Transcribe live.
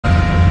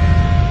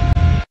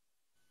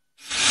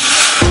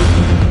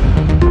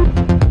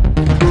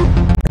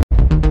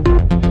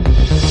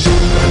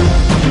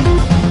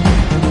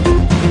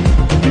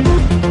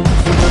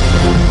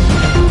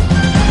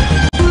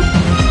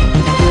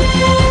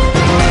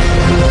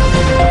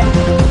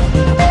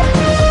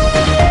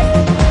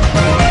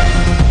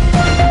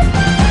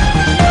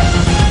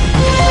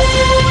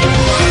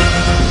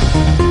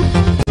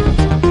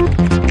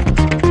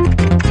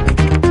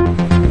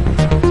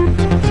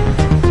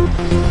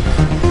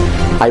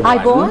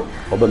අයිබෝන්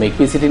ඔබ මේ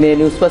පිසිටිනේ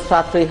Newsfirst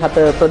රාත්‍රී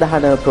 7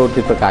 ප්‍රධාන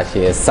ප්‍රවෘත්ති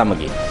ප්‍රකාශය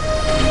සමගින්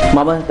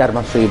මම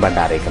ධර්මශ්‍රී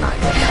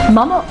බණ්ඩාරේකනායක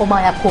මම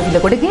ඔමායා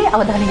කෝවිලගොඩගේ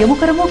අවධානය යොමු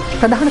කරමු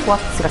ප්‍රධාන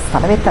පුවත්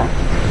සිරස්තල වෙත.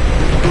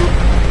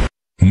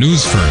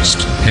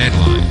 Newsfirst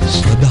headlines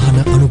ප්‍රධාන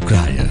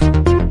අනුග්‍රහය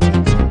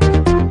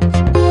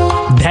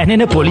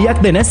දැනෙන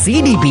පොලියක් දෙන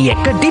CDB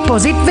එක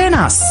ඩිපොසිට්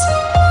වෙනස්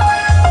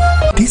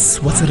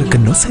 30 වසරක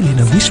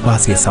නොසැලෙන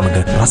විශ්වාසය සමග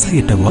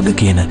රසයට වග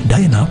කියන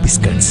ඩයනා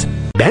බිස්කට්ස්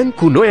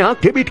බැංකු නොයා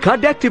ඩෙබිට්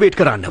කාඩ් ඇක්ටිවේට්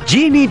කරන්න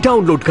ජීනී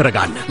ඩවුන්ලෝඩ්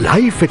කරගන්න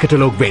ලයිෆ් එකට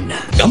ලොග් වෙන්න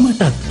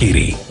ගමටත්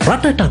කිරි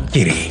රටටත්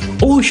කිරි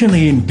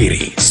ඕෂණයෙන්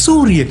පිරි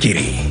සූරිය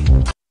කිරි.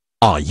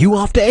 Are you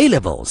after A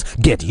levels?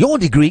 Get your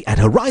degree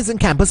at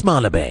Horizon Campus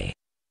Malabay.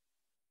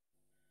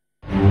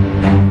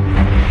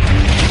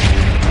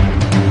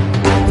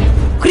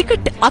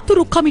 Cricket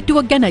අතුරු කමිටුව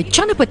ගැන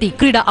ජනපති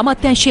ක්‍රීඩා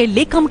අමාත්‍යාංශයේ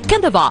ලේකම්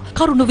කැඳවා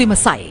කරුණු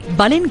විමසයි.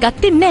 බලෙන්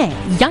ගත්තේ නෑ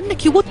යන්න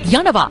කිව්වොත්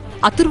යනවා.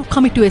 අතුරු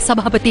කමිටුවේ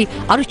සභාපති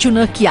අර්ජුන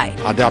කියයි.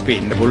 අද අපි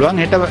ඉන්න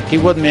පුළුවන් හෙට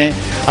කිව්වොත් මේ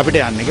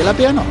අපිට යන්න කියලා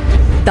අපි යනවා.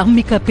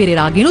 ධම්මික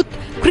පෙරේරාගෙනුත්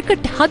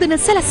ක්‍රිකට් හදන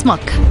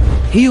සැලැස්මක්.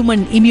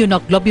 හියුමන්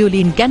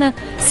ඉමියුනොග්ලොබියුලින් ගැන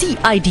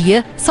CID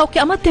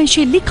සෞඛ්‍ය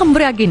අමාත්‍යාංශයේ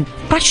ලේකම්වරයාගෙන්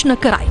ප්‍රශ්න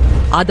කරයි.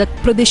 ආදත්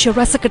ප්‍රදේශ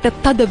රැසකට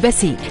තද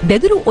වැසි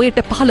දෙදුරු ඔයට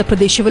පහළ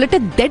ප්‍රදේශවලට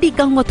දැඩි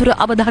ගම් වතුර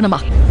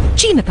අවදානමක්.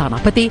 චීන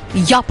තානාපති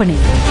යාපනය.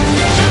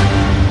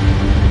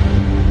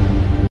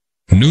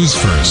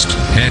 Newsfirst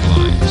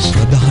headlines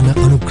ප්‍රධාන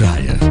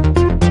අනුග්‍රහය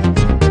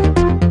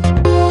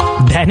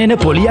දැනෙන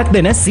පොලියක්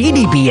දෙන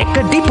CDB එක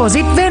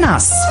ඩිපොසිට්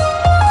වෙනස්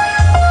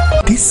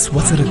 30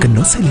 වසරක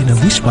නොසැලෙන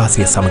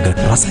විශ්වාසය සමග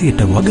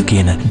රසයට වග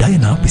කියන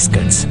ඩයනා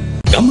බිස්කට්ස්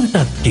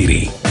ගමටත්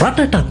කිරි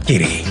රටටත්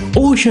කිරි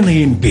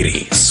ඕෂණයෙන්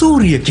පිරි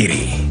සූරිය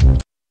කිරි.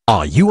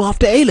 Are you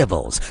after A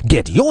levels?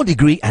 Get your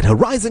degree at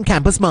Horizon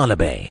Campus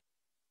Malabay.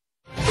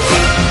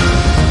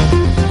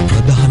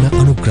 ප්‍රධාන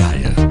අනුග්‍රහය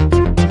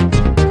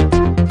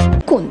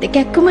කොන්ද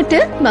කැක්කුමට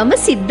මම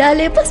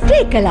සිද්ධාලේප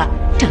ස්ප්‍රේ කළා.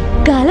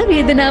 ටක්කාල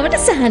වේදනාවට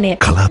සහනය.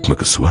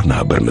 කලාත්මක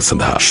ස්වර්ණාභරණ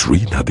සඳහා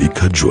ශ්‍රී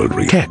නදීක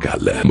ජුවල්රි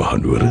කෑගල්ල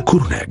මහනුවර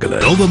කුරුණෑගල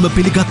ලොවම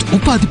පිළිගත්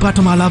උපාධි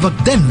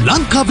පාඨමාලාවක් දැන්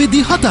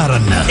ලංකාවේදී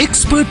හදාරන්න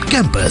එක්ස්පර්ට්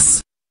කැම්පස්.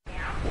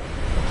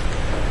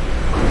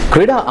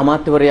 ක්‍රීඩා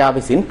අමාත්‍යවරයා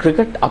විසින්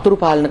ක්‍රිකට් අතුරු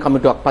පාලන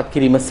කමිටුවක් පත්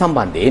කිරීම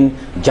සම්බන්ධයෙන්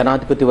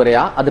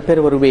ජනාධිපතිවරයා අද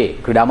පෙරවරුවේ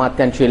ක්‍රීඩා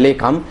අමාත්‍යාංශයේ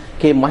ලේකම්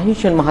කේ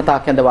මහේෂන් මහතා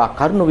කැඳවා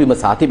කරුණු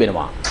විමසා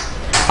තිබෙනවා.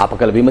 අප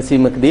කළ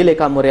විමසීමකදී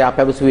ලේකම්වරයා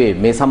පැවසුවේ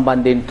මේ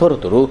සම්බන්ධයෙන්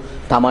තොරතුරු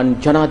Taman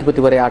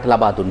ජනාධිපතිවරයාට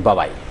ලබා දුන්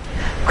බවයි.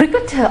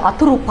 ක්‍රිකට්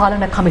අතුරු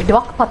පාලන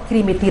කමිටුවක් පත්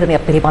කිරීමේ තීරණය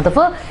පිළිබඳව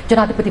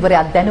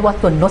ජනාධිපතිවරයා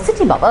දැනුවත්ව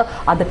නොසිටි බව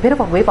අද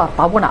පෙරවරුවේ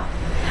වාර්තා වුණා.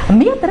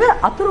 මේ අතර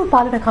අතුරු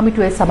පාලන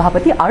කමිටුවේ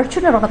සභාපති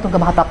අර්ජුන රණතුංග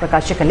මහතා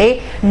ප්‍රකාශ කළේ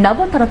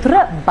නව තනතුර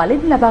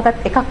බලෙන්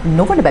ලබාගත් එකක්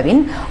නොවන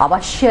බැවින්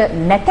අවශ්‍ය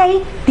නැතයි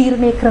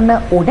තීරණය කරන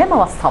ඕනෑම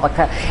අවස්ථාවක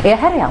එය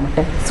හැර යාමට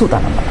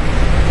සූදානම් බව.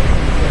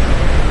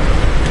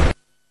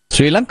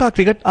 ශ්‍රී ලංකා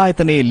ක්‍රිකට්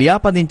ආයතනයේ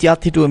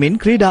ලියාපදිංචියත් හිටුවමින්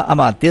ක්‍රීඩා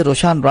අමාත්‍ය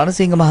රොෂාන්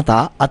රණසිංහ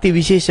මහතා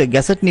අතිවිශේෂ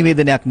ගැසට්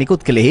නිවේදනයක්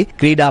නිකුත් කළේ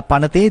ක්‍රීඩා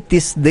පනතේ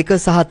 32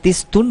 සහ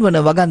 33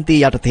 වන වගන්ති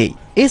යටතේ.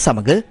 ඒ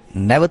සමග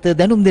නැවත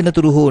දැනුම්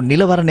දෙනතුරු හෝ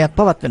නිලවරණයක්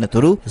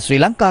පවත්වනතුරු ශ්‍රී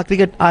ලංකා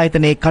ක්‍රිකට්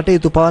ආයතනයේ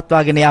කටයුතු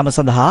පවත්වාගෙන යාම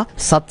සඳහා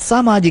සත්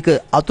සමාජික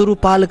අතුරු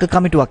පාලක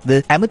කමිටුවක්ද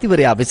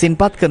ඇමතිවරයා විසින්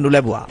පත් කරනු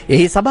ලැබුවා.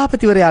 එහි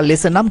සභාපතිවරයා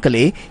ලෙස නම්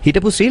කළේ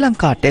හිටපු ශ්‍රී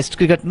ලංකා ටෙස්ට්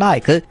ක්‍රිකට්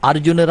නායක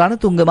අර්ජුන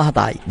රණතුංග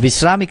මහතායි.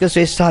 විශ්‍රාමික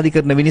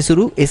ශ්‍රේෂ්ඨාධිකරණ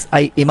විනිසුරු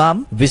SI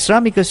ඉමාම්,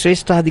 විශ්‍රාමික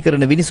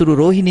ශ්‍රේෂ්ඨාධිකරණ විනිසුරු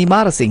රෝහිණී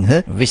මාරසිංහ,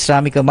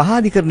 විශ්‍රාමික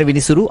මහාධිකරණ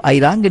විනිසුරු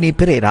අයිරාංගනී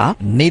පෙරේරා,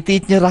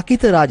 නීතිඥ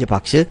රකිත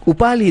රාජපක්ෂ,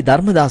 උපාලි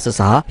ධර්මදාස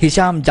සහ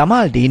හිෂාම්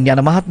ජමාල්ඩීන් යන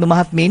මහත්ම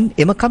මහත්මීන්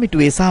එම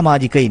කමිටුවේ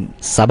සමාජිකයින්.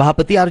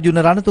 සභාපති අර්ජුන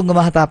රණතුංග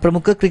මහතා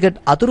ප්‍රමුඛ ක්‍රිකට්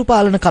අතුරු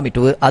පාලන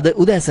කමිටුව අද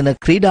උදෑසන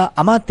ක්‍රීඩා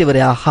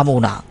අමාත්‍යවරයා හමු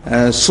වුණා.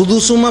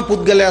 සුදුසුම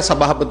පුද්ගලයා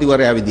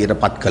සභාපතිවරයා විදියට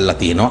පත් කරලා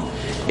තියෙනවා.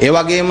 ඒ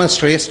වගේම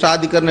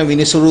ශ්‍රේෂ්ඨාධිකරණ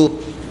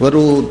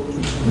විනිසුරුවරු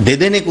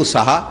දෙදෙනෙකු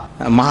සහ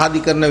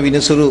මහාධිකරණ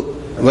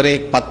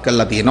විනිසුරුවරයෙක් පත්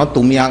කරලා තියෙනවා.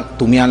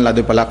 තුමියන්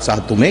ලදපලක්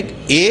සහ තුමෙක්.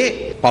 ඒ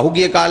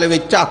පහුගිය කාලේ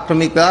වෙච්ච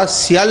අක්‍රමිකතා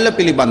සියල්ල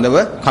පිළිබඳව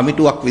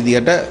කමිටුවක්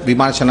විදියට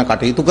විමර්ශන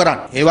කටයුතු කරන්න.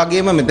 ඒ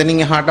වගේම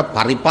මෙතනින් එහාට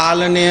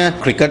පරිපාලනය,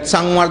 ක්‍රිකට්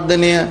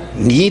සංවර්ධනය,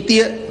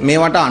 නීතිය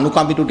මේවට අනු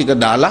කමිටු ටික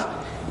දාලා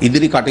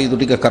ඉදිරි කටයුතු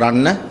ටික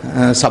කරන්න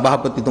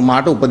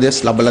සභාපතිතුමාට උපදෙස්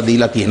ලැබලා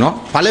දීලා තියෙනවා.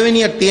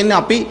 පළවෙනියට තියෙන්නේ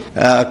අපි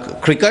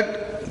ක්‍රිකට්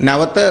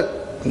නැවත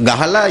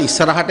ගහලා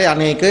ඉස්සරහට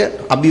අනේක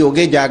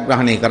අභියෝගේ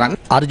ජයග්‍රහණය කරන්න.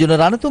 අර්ජුන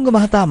රණතුංග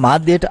මහතා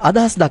මාධ්‍යයට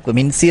අදහස්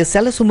දක්වමින් සිය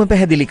සැලසුම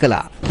පැහැදිලි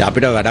කළා.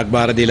 අපිට වැඩක්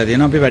බාර දීලා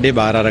තියෙනවා. අපි වැඩේ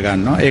බාර අර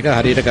ගන්නවා. ඒක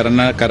හරියට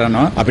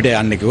කරනවා. අපිට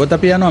යන්න කිව්වොත්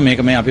අපි යනවා.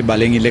 මේක මේ අපි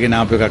බලෙන් ඉල්ලගෙන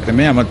ආපු එකක්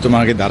නෙමෙයි.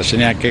 අමතුමාගේ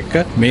දර්ශනයක් එක්ක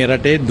මේ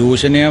රටේ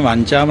දූෂණය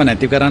වංචාව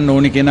නැති කරන්න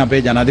ඕනි කියන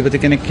අපේ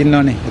ජනාධිපති කෙනෙක්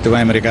ඉන්නවනේ.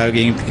 එතුමා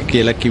ඇමරිකාවේ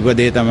කියලා කිව්ව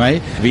දේ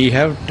තමයි we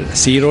have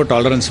zero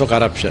tolerance for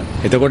corruption.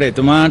 එතකොට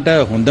එතුමාට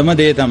හොඳම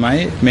දේ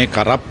තමයි මේ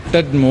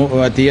corrupted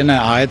තියෙන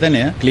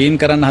ආයතනය ක්ලීන්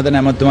කරන්න හදන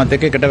ඇමතුමාත්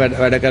එක්ක එකට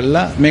වැඩ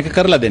කරලා මේක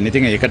කරලා දෙන්න.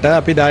 ඉතින් ඒකට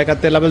අපි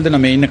දායකත්වය ලබා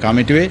දෙනවා. මේ ඉන්න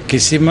කමිටුවේ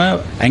කිසිම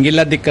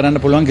ඇඟිල්ලක් දික් කරන්න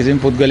පුළුවන් කිසිම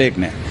පුද්ගලයෙක්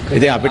නැහැ.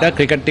 ඉතින් අපිට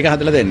ක්‍රිකට් ටික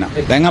හදලා දෙන්න.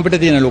 දැන් අපිට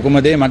තියෙන ලොකුම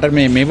දේ මට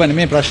මේව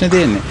නෙමෙයි ප්‍රශ්නේ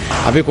තියෙන්නේ.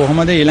 අපි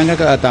කොහොමද ඊළඟ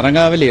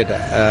තරඟාවලියට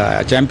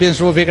චැම්පියන්ස්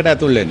ට්‍රෝෆි එකට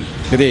ඇතුල් වෙන්නේ?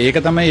 ඉතින් ඒක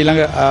තමයි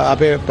ඊළඟ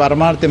අපේ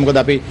පරමාර්ථය.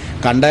 මොකද අපි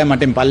කණ්ඩායම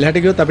මටින්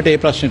පල්ලෙහාට ගියොත් අපිට ඒ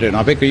ප්‍රශ්නෙට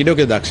එනවා. අපේ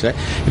ක්‍රීඩකයෝ දක්ෂයි.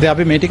 ඉතින්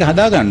අපි මේ ටික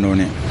හදා ගන්න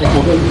ඕනේ.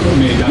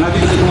 මේ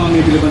ජනාධිපතිතුමා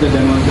මේ පිළිබඳව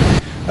දැනුවත්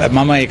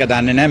මම ඒක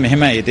දන්නේ නැහැ.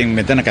 මෙහෙමයි. ඉතින්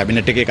මෙතන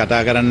කැබිනට් එකේ කතා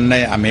කරන්න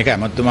මේක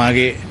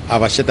ඇමතුමාගේ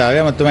අවශ්‍යතාවය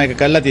ඇමතුමා ඒක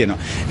කරලා තියෙනවා.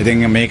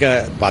 ඉතින් මේක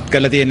පත්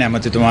කරලා තියෙන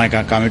ඇමතුමා එක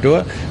කමිටුව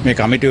මේ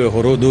කමිටුවේ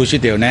හොරු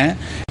දූෂිතයෝ නැහැ.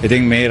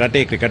 ඉතින් මේ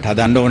රටේ ක්‍රිකට්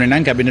හදන්න ඕනේ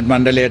නම් කැබිනට්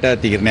මණ්ඩලයට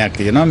තීරණයක්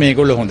තියෙනවා.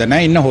 මේගොල්ලෝ හොඳ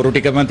නැහැ. ඉන්න හොරු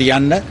ටිකම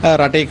තියන්න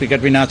රටේ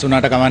ක්‍රිකට් විනාශ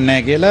වුණාට කමක්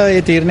නැහැ කියලා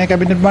ඒ තීරණය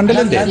කැබිනට්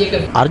මණ්ඩලයෙන්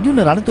දෙනවා.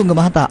 අර්ජුන රණතුංග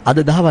මහතා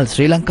අද දහවල්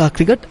ශ්‍රී ලංකා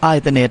ක්‍රිකට්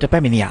ආයතනයට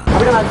පැමිණියා.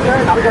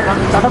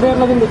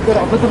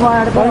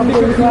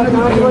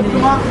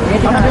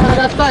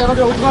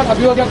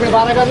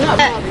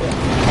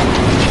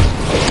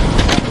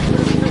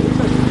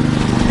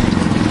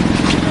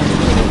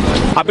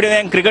 අපිට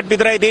දැන් ක්‍රිකට්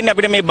විතරයි තියෙන්නේ.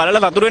 අපිට මේ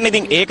බලලා වතුර වෙන්නේ.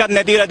 ඉතින් ඒකත්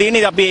නැතිලා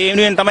තියෙන්නේ. අපි ඒ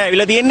වෙනුවෙන් තමයි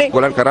අවිලා තියෙන්නේ.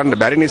 ගොල්ලන් කරන්න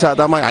බැරි නිසා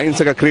තමයි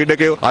අහිංසක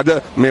ක්‍රීඩකයෝ අද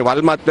මේ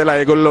වල්මත් වෙලා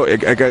ඒගොල්ලෝ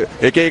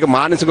එක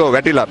මානසිකව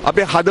වැටිලා.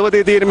 අපේ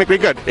හදවතේ තියෙන මේ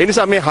ක්‍රිකට්. ඒ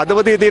නිසා මේ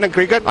හදවතේ තියෙන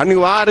ක්‍රිකට්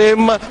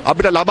අනිවාර්යයෙන්ම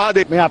අපිට ලබා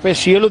දෙන්න. මේ අපේ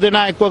සියලු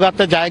දෙනා එක්ව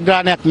ගත්ත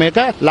ජයග්‍රහණයක්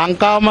මේක.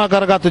 ලංකාවම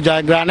කරගත්තු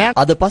ජයග්‍රහණයක්.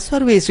 අද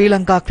පස්වරුවේ ශ්‍රී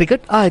ලංකා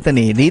ක්‍රිකට්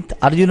ආයතනයේදීත්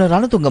අර්ජුන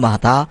රණතුංග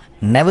මහතා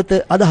නැවත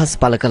අදහස්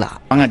පළ කළා.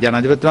 මම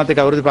ජනාධිපතිතුමාත්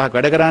එක්ක අවුරුදු 5ක්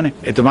වැඩ කරානේ.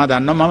 එතුමා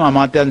දන්නවා මම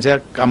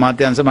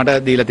අමාත්‍යාංශ මට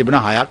දීලා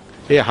තිබුණා 6ක්.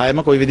 ඒ 6ම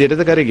කොයි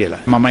විදිහටද කරේ කියලා.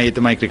 මම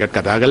එතුමයි ක්‍රිකට්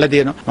කතා කරලා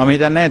තියෙනවා. මම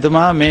හිතන්නේ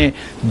එතුමා මේ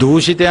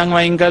දූෂිතයන්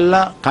වයින්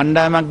කළා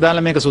කණ්ඩායමක්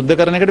දාලා මේක සුද්ධ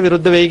කරන එකට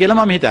විරුද්ධ වෙයි කියලා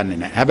මම හිතන්නේ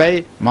නැහැ.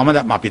 හැබැයි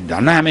අපි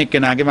දන්නා හැම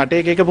එක්කෙනාගේ මට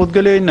එක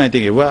පුද්ගලයෝ ඉන්නවා.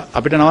 ඉතින් ඒව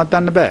අපිට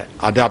නවත්තන්න බෑ.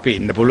 අද අපි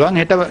ඉන්න පුළුවන්.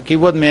 හෙට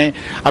කිව්වොත් මේ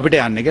අපිට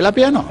යන්නේ කියලා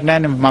අපි යනවා.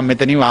 නෑනේ මම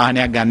මෙතනින්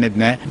වාහනයක් ගන්නෙත්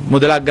නැහැ.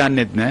 මුදලක්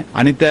ගන්නෙත් නැහැ.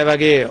 අනිත් අය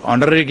වගේ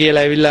ඔනරරි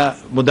කියලා ඇවිල්ලා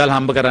මුදල්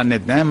හම්බ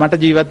කරන්නෙත් නැහැ.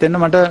 මට ජීවත්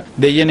වෙන්න මට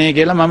දෙයනේ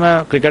කියලා මම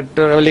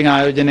ක්‍රිකට් වලින්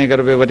ආයෝජනය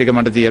කරපේව ටික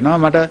මට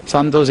තියෙනවා. මට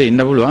සන්තෝෂෙ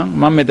ඉන්න පුළුවන්.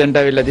 මම මෙතෙන්ට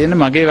අවිල්ලා තියෙන්නේ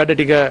මගේ වැඩ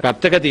ටික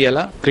පැත්තක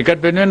තියලා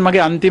ක්‍රිකට් වෙනුවෙන්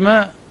මගේ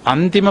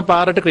අන්තිම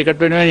පාරට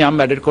ක්‍රිකට් වෙනුවෙන් යම්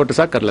වැඩ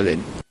කොටසක් කරලා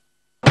දෙන්න.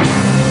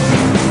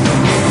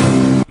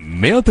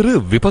 මේ අතර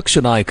විපක්ෂ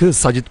නායක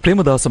සජිත්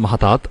ප්‍රේමදාස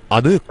මහතාත්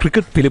අද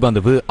ක්‍රිකට්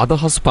පිළිබඳව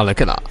අදහස් පළ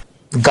කළා.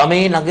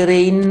 ගමේ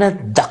නගරේ ඉන්න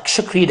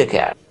දක්ෂ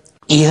ක්‍රීඩකයන්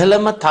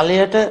ඉහළම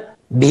තලයට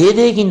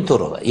ભેදයකින්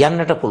තොරව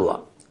යන්නට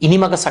පුළුවන්.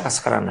 ඉනිමග සකස්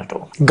කරන්නට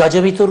ඕන.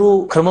 ගජවිතුරු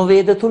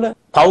ක්‍රමවේද තුල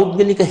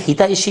පෞද්ගලික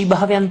හිතයිශී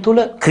භාවයන් තුල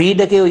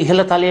ක්‍රීඩකයෝ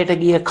ඉහළ තලයට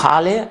ගිය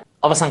කාලය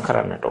අවසන්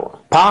කරන්නට ඕන.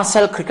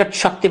 පාසල් ක්‍රිකට්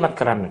ශක්තිමත්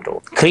කරන්නට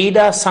ඕන.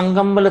 ක්‍රීඩා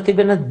සංගම්වල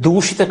තිබෙන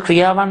දූෂිත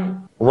ක්‍රියාවන්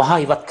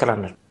වහා ඉවත්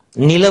කරන්නට.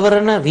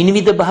 නිලවරණ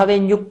විනිවිද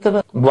භාවයෙන් යුක්තව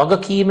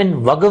වගකීමෙන්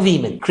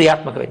වගවීමෙන්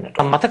ක්‍රියාත්මක වෙන්නට.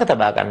 මතක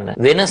තබා ගන්න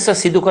වෙනස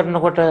සිදු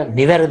කරනකොට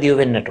නිවැරදිව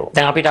වෙන්නට ඕන.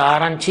 දැන් අපිට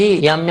ආරංචි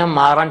යම්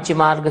ආරංචි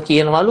මාර්ග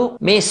කියනවලු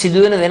මේ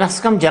සිදුවෙන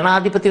වෙනස්කම්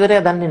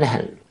ජනාධිපතිවරයා දන්නේ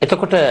නැහැ.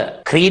 එතකොට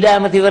ක්‍රීඩා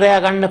ඇමතිවරයා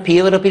ගන්න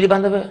පියවර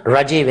පිළිබඳව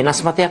රජයේ වෙනස්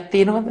මතයක්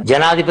තියෙනවද?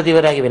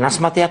 ජනාධිපතිවරයාගේ වෙනස්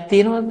මතයක්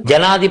තියෙනවද?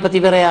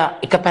 ජනාධිපතිවරයා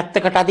එක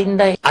පැත්තකට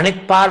අදින්නයි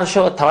අනෙක්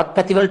පාර්ශව තවත්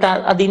පැතිවලට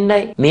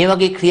අදින්නයි මේ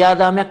වගේ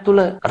ක්‍රියාදාමයක් තුල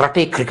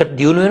රටේ ක්‍රිකට්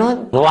දියුණු වෙනවද?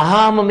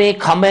 වහාම මේ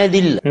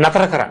කමැදිල්ල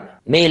නතර කරන්න.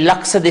 මේ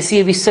ලක්ෂ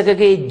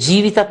 220කගේ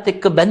ජීවිතත්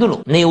එක්ක බැඳුණු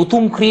මේ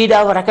උතුම්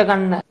ක්‍රීඩාව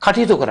රැකගන්න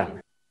කටයුතු කරන්න.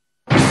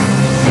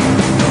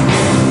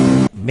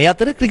 මේ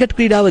අතර ක්‍රිකට්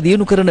ක්‍රීඩාව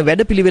දියුණු කරන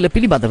වැඩපිළිවෙල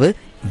පිළිබඳව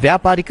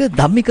ව්‍යාපාරික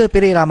ධම්මික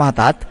පෙරේරා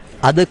මහතාත්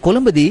අද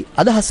කොළඹදී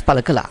අදහස්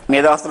පළ කළා.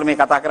 මේ දවස්වල මේ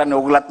කතා කරන්නේ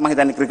ඕගොල්ලත් මම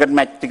හිතන්නේ ක්‍රිකට්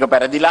මැච් ටික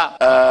පෙරදිලා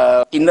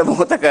ඉන්න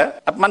මොහොතක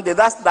මම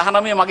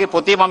 2019 මගේ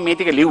පොතේ මම මේ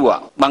ටික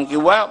ලිව්වා. මම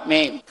කිව්වා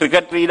මේ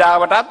ක්‍රිකට්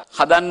ක්‍රීඩාවටත්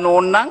හදන්න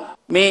ඕන නම්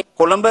මේ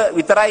කොළඹ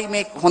විතරයි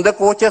මේ හොඳ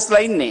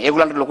කෝචස්ලා ඉන්නේ.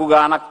 ඒගොල්ලන්ට ලොකු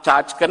ගාණක්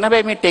charge කරන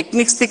හැබැයි මේ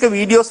ටෙක්නික්ස් ටික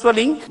වීඩියෝස්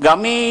වලින්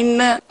ගමේ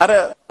ඉන්න අර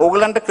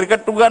ඕගොල්ලන්ට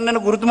ක්‍රිකට් උගන්වන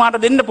ගුරුතුමාට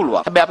දෙන්න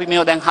පුළුවන්. හැබැයි අපි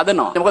මේව දැන්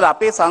හදනවා. මොකද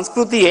අපේ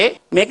සංස්කෘතියේ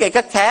මේක එක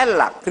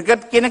කෑල්ලක්.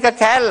 ක්‍රිකට් කියන එක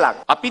කෑල්ලක්.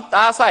 අපිත්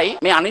ආසයි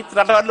මේ අනිත්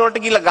රටවල්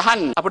වලට ගිහලා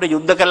ගහන්න. අපිට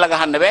යුද්ධ කරලා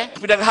ගහන්න බෑ.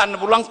 අපිට ගහන්න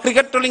පුළුවන්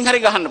ක්‍රිකට් වලින්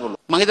හරි ගහන්න පුළුවන්.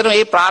 මම හිතනවා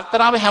මේ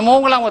ප්‍රාර්ථනාව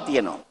හැමෝම ළඟ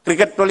තියෙනවා.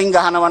 ක්‍රිකට් වලින්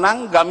ගහනවා නම්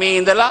ගමේ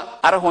ඉඳලා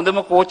අර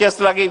හොඳම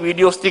කෝචස්ලාගේ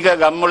වීඩියෝස් ටික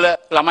ගම්වල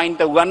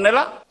ළමයින්ට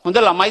උගන්වලා හොඳ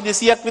ළමයි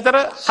 200ක් විතර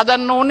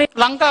හදන්න ඕනේ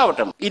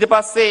ලංකාවටම. ඊට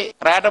පස්සේ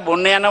රැයට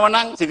බොන්න යනවා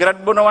නම් සිගරට්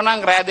බොනවා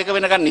නම් රැය 2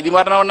 වෙනකන් නිදි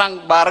මරනවා නම්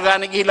බාර්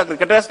ගානේ ගිහිල්ලා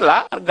ක්‍රිකටර්ස්ලා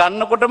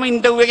ගන්නකොටම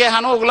ඉන්ටර්විව් එකේ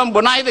අහනවා ඕගොල්ලන්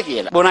බොන අයද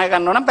කියලා. බොන අය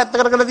ගන්නවා නම්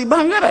පැත්තකට කරලා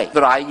තිබ්බහම ඉවරයි.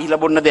 ඒතර ආයි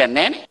ගිහිල්ලා බොන්න දෙයක්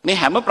නැහැ නේ. මේ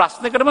හැම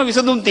ප්‍රශ්නයකටම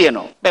විසඳුම්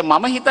තියෙනවා. දැන්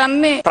මම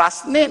හිතන්නේ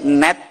ප්‍රශ්නේ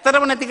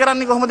නැත්තරම නැති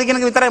කරන්නේ කොහොමද කියන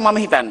එක විතරයි මම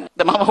හිතන්නේ.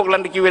 දැන් මම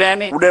ඕගොල්ලන්ට කිව්වේ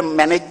නෑනේ උඩ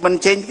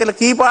මැනේජ්මන්ට් චේන්ජ් කරලා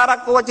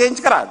කීපාරක් ඕවා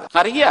චේන්ජ් කරාද?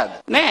 හරි ගියාද?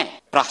 නෑ.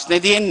 ප්‍රශ්නේ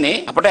තියෙන්නේ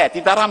අපිට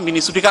ඇති තරම්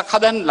මිනිස්සු ටිකක්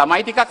හදන්න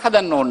ළමයි ටිකක්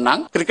හදන්න ඕන නම්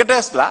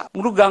ක්‍රිකටර්ස්ලා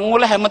මුළු ගම්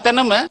වල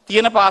හැමතැනම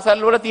තියෙන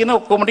පාසල් වල තියෙන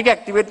ඔක්කොම ටික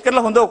ඇක්ටිවේට්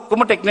කරලා හොඳ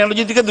ඔක්කොම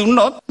ටෙක්නොලොජි ටික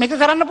දුන්නොත් මේක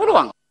කරන්න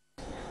පුළුවන්.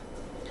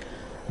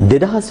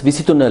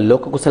 2023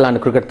 ලෝක කුසලාන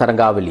ක්‍රිකට්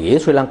තරඟාවලියේ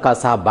ශ්‍රී ලංකා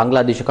සහ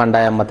බංග්ලාදේශ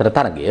කණ්ඩායම් අතර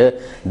තරගය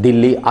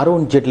දිල්ලි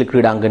අරුන් ජෙට්ලි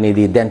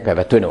ක්‍රීඩාංගණයේදී දැන්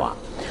පැවැත්වෙනවා.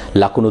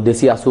 ලකුණු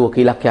 280ක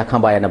ඉලක්කයක්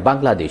හඹා යන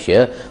බංග්ලාදේශය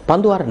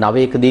පන්දුවාර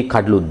 9කදී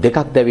කඩලු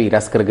 2ක් දැවී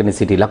රැස් කරගෙන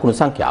සිටි ලකුණු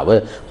සංඛ්‍යාව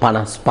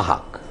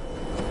 55ක්.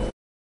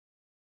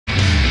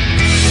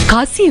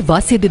 කාසියේ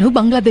වාසිය දෙනු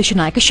බංග්ලාදේශ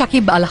නායක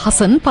ශකීබ් අල්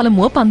හසන්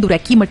පළමුව පන්දු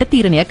රැකීමට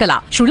තීරණය කළා.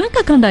 ශ්‍රී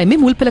ලංකා කණ්ඩායමේ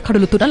මුල් පෙළ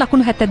කඩලු තුන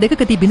ලකුණු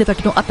 72කදී බිඳ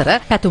වැටුණු අතර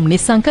පැතුම්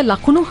නිසංක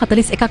ලකුණු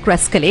 41ක්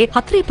රැස් කළේ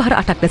 4 පහර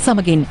 8ක්ද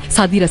සමගින්.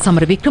 සාදීර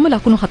සමරවික්‍රම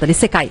ලකුණු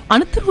 41යි.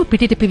 අනතුරුව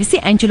පිටිට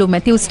පිවිසි ඇන්ජලෝ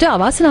මැතිව්ස්ට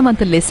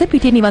අවාසනාවන්ත ලෙස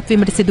පිටින් ඉවත්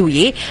වීමට සිදු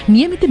වූයේ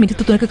නියමිත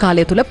මිනිත්තු 3ක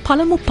කාලය තුළ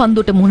පළමු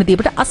පන්දුවට මුහුණ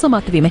දීමට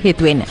අසමර්ථ වීම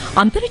හේතුවෙන්.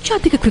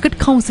 අන්තර්ජාතික ක්‍රිකට්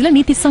කවුන්සිල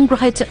නීති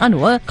සංග්‍රහයට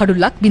අනුව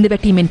කඩුල්ලක් බිඳ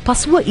වැටීමෙන්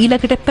පසුව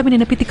ඊළඟට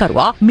පැමිණෙන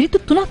පිතිකරුවා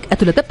මිනිත්තු 3ක්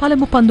ඇතුළත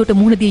පළමු පන්දුවට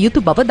මුහුණ දිය යුතු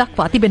බව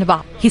දක්වා තිබෙනවා.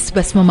 හිස්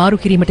බැස්ම මාරු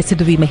කිරීමට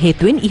සිදුවීම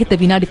හේතුවෙන් ඉහත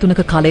විනාඩි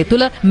 3ක කාලය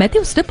තුළ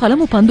මැතිව්ස්ට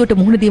පළමු පන්දුවට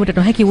මුහුණ දීමට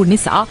නොහැකි වූ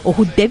නිසා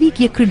ඔහු දැවී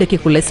ගිය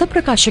ක්‍රීඩකයෙකු ලෙස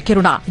ප්‍රකාශ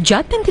කෙරුණා.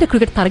 ජාත්‍යන්තර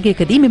ක්‍රිකට්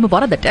තරගයකදී මෙම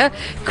වරදට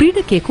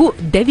ක්‍රීඩකයෙකු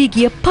දැවී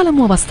ගිය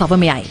පළමු අවස්ථාව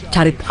මෙයයි.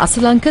 චරිත්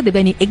අසලංක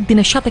දෙවැනි එක්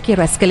දින ශතකයේ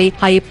රැස් කළේ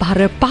 6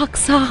 පහර 5ක්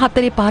සහ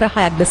 4 පහර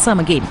 6ක්ද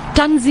සමගින්.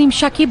 තන්සීම්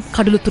ශකීබ්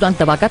කඩලු තුරන්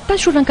තබා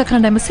ගත්තා. ශ්‍රී ලංකා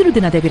කණ්ඩායම සිළු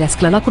දෙනා දැවී රැස්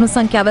කළ ලකුණු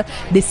සංඛ්‍යාව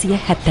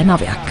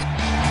 279ක්.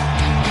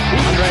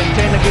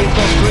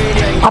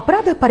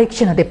 අපරාධ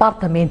පරීක්ෂණ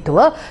දෙපාර්තමේන්තුව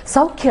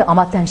සෞඛ්‍ය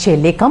අමාත්‍යාංශයේ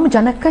ලේකම්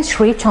ජනක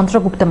ශ්‍රී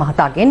චන්ද්‍රගුප්ත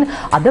මහතාගෙන්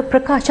අද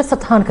ප්‍රකාශ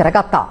සටහන්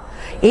කරගත්තා.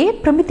 ඒ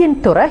ප්‍රමිතියෙන්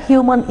තොර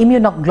හියුමන්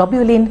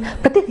ඉම්යුනොග්ලොබියුලින්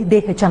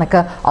ප්‍රතිදේහ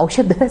ජනක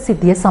ඖෂධ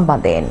සිද්ධිය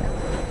සම්බන්ධයෙන්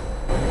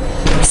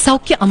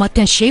සෞඛ්‍ය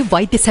අමාත්‍යාංශයේ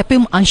වෛද්‍ය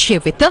සැපයුම් අංශය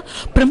වෙත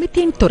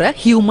ප්‍රමිතියෙන් තොර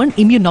හියුමන්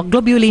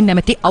ඉම්යුනොග්ලොබියුලින්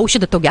නැමැති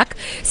ඖෂධ තොගයක්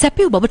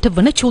සැපයූ බවට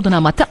වන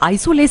චෝදනා මත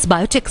අයිසෝලේස්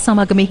බයෝටෙක්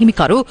සමාගමේ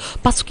හිමිකරු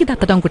පසුගියදා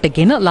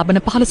අත්අඩංගුවටගෙන ලබන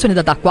 15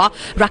 වෙනිදා දක්වා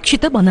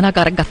රක්ෂිත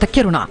බන්ධනාගාරගත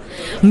කෙරුණා.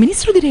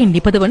 මිනිස් රුධිරයෙන්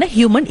නිපදවන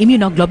හියුමන්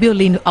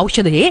ඉම්යුනොග්ලොබියුලින්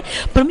ඖෂධයේ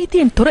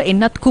ප්‍රමිතියෙන් තොර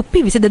එන්නත්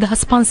කුප්පි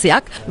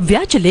 22500ක්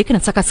ව්‍යාජ ලේඛන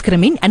සකස්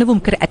කරමින්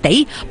ඇනවුම් කර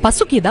ඇතැයි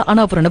පසුගියදා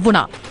අනාවරණ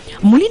වුණා.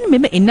 මුලින්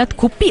මෙම එන්නත්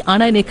කුප්පි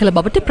ආනයනය කළ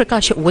බවට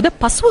ප්‍රකාශ වුවද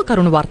පසුව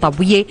කරුණු වාර්තා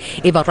වූයේ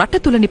ඒවා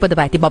රට තුළ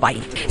නිපදවා ඇති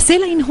බවයි.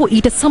 සේලයින් හෝ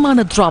ඊට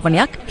සමාන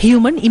ද්‍රාවණයක්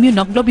හියුමන්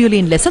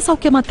ඉම්යුනොග්ලොබියුලින් ලෙස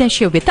සෞඛ්‍ය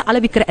අමාත්‍යාංශය වෙත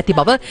අලෙවි කර ඇති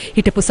බව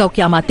හිටපු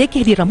සෞඛ්‍ය අමාත්‍ය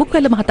කෙහෙලි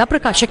රඹුක්වැල්ල මහතා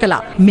ප්‍රකාශ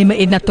කළා. මෙම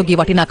එන්නත් තොගේ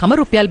වටිනාකම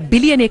රුපියල්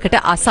බිලියනයකට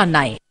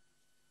ආසන්නයි.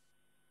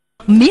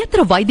 මේ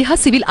අතර වෛද්‍ය හා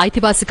සිවිල්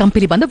අයිතිවාසිකම්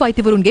පිළිබඳ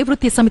වෛද්‍යවරුන්ගේ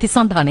වෘත්තීය සමිති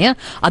සන්ධානය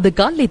අද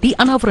ගාල්ලේදී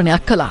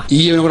අනාවරණයක් කළා.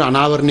 ඊයේ වෙනකොට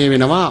අනාවරණය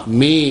වෙනවා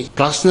මේ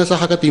ප්‍රශ්න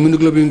සහගත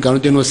ඉමුනොග්ලොබින්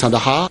ගනුදෙනුව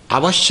සඳහා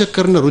අවශ්‍ය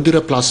කරන රුධිර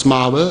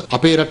ප්ලාස්මාව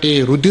අපේ රටේ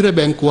රුධිර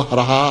බැංකුව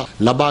හරහා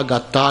ලබා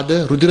ගත්තාද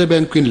රුධිර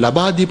බැංකුවෙන්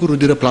ලබා දීපු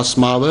රුධිර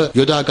ප්ලාස්මාව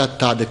යොදා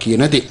ගත්තාද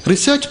කියන දේ.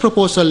 රිසර්ච්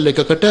ප්‍රොපෝසල්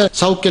එකකට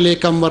සෞඛ්‍ය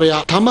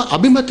ලේකම්වරයා තම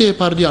අභිමතයේ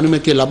පරිදි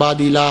අනුමැතිය ලබා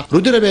දීලා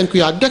රුධිර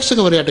බැංකුවේ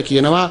අධ්‍යක්ෂකවරයාට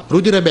කියනවා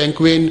රුධිර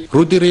බැංකුවෙන්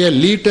රුධිරය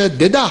ලීටර්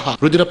 2000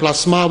 රුධිර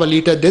ප්ලාස්මාව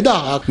ලීටර්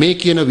 2000ක් මේ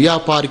කියන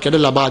ව්‍යාපාරිකයට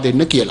ලබා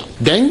දෙන්න කියලා.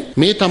 දැන්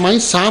මේ තමයි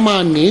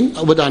සාමාන්‍යයෙන්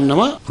ඔබ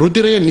දන්නවා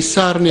රුධිරය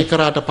නිස්සාරණය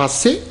කරාට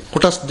පස්සේ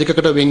කොටස්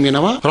දෙකකට වෙන්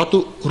වෙනවා. රතු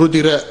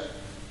රුධිර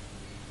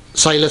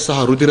සෛල සහ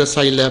රුධිර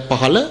සෛල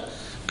පහළ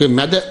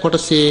මැද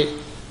කොටසේ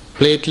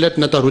ප්ලේට්ලට්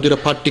නැත්නම් රුධිර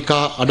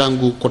පට්ටිකා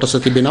අඩංගු කොටස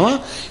තිබෙනවා.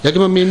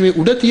 යකිම මේ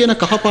උඩ තියෙන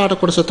කහපාට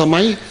කොටස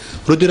තමයි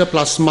රුධිර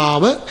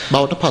ප්ලාස්මාව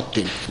බවට පත්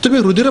වෙන්නේ. එතකොට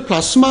මේ රුධිර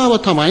ප්ලාස්මාව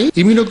තමයි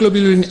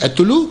ඉම්යුනොග්ලොබියුලින්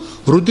ඇතුළු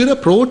රුධිර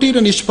ප්‍රෝටීන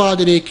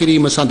නිෂ්පාදනය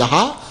කිරීම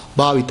සඳහා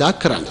භාවිතා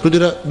කරන්න.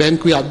 රුධිර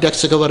බැංකුවේ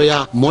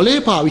අධ්‍යක්ෂකවරයා මොලේ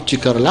පාවිච්චි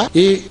කරලා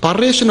ඒ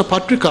පර්යේෂණ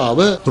පත්‍රිකාව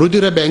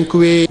රුධිර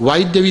බැංකුවේ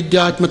වෛද්‍ය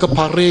විද්‍යාත්මක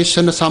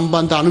පර්යේෂණ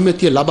සම්බන්ධ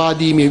අනුමැතිය ලබා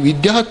දීමේ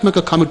විද්‍යාත්මක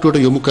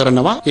කමිටුවට යොමු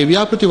කරනවා. ඒ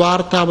ව්‍යාපෘති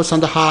වාර්තාව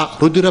සඳහා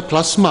රුධිර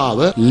ප්ලාස්මාව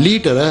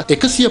ලීටර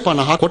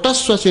 150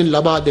 කොටස් වශයෙන්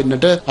ලබා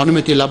දෙන්නට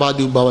අනුමැතිය ලබා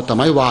දීපු බව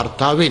තමයි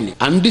වාර්තා වෙන්නේ.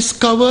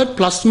 undiscovered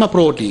plasma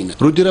protein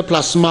රුධිර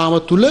ප්ලාස්මාව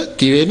තුල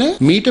තියෙන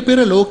මීට පෙර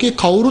ලෝකේ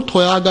කවුරුත්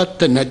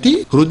හොයාගත්ත නැති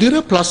රුධිර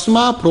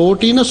ප්ලාස්මා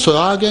ප්‍රෝටීන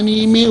සොයා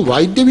ගැනීමේ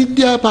වෛද්‍ය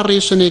විද්‍යා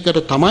පර්යේෂණයකට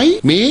තමයි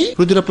මේ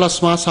රුධිර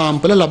ප්ලාස්මා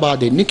සාම්පල ලබා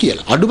දෙන්නේ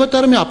කියලා.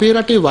 අඩුමතරමේ අපේ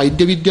රටේ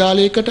වෛද්‍ය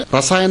විද්‍යාලයකට,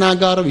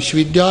 රසායනාගාර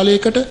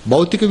විශ්වවිද්‍යාලයකට,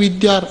 භෞතික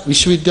විද්‍යා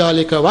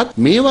විශ්වවිද්‍යාලයකවත්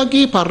මේ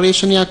වගේ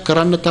පර්යේෂණයක්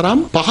කරන්න තරම්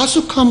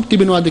පහසුකම්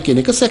තිබෙනවද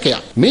කියන එක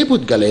සැකයක්. මේ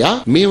පුද්ගලයා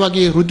මේ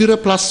වගේ රුධිර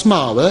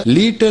ප්ලාස්මාව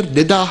ලීටර්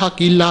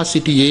 2000ක් ඉල්ලා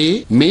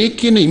සිටියේ මේ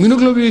කියන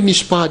ඉම්යුනොග්ලොබියුලින්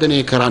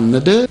නිෂ්පාදනය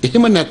කරන්නද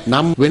එහෙම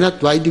නැත්නම් වෙනත්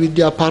වෛද්‍ය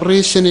විද්‍යා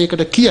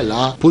පර්යේෂණයකට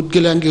කියලා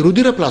පුද්ගලයන්ගේ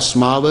රුධිර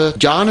ප්ලාස්මාව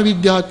ජාන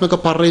විද්‍යාත්මක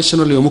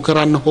පර්යේෂණ යොමු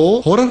කරන්න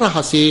හෝ හොර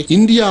රහසේ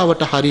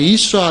ඉන්දියාවට හරි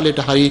ඊශ්‍රායලයට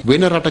හරි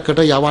වෙන රටකට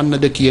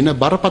යවන්නද කියන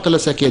බරපතල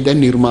සැකය දැන්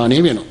නිර්මාණය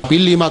වෙනවා.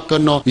 පිළිමක්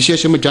කරනවා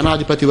විශේෂයෙන්ම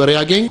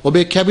ජනාධිපතිවරයාගෙන්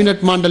ඔබේ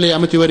කැබිනට් මණ්ඩලයේ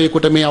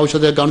ඇමතිවරයෙකුට මේ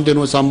ඖෂධ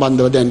ගනුදෙනුව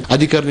සම්බන්ධව දැන්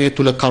අධිකරණය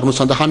තුල කරුණු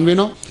සඳහන්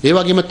වෙනවා. ඒ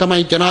වගේම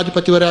තමයි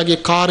ජනාධිපතිවරයාගේ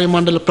කාර්ය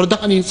මණ්ඩල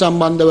ප්‍රධානීන්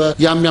සම්බන්ධව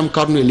යම්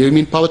කරුණු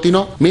ලියමින්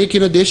පවතිනවා. මේ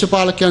කියන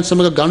දේශපාලකයන්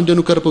සමග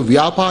ගනුදෙනු කරපු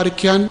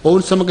ව්‍යාපාරිකයන්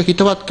ඔවුන් සමග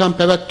හිතවත්කම්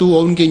පැවැත්වූ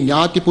ඔවුන්ගේ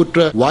ඥාති පුත්‍ර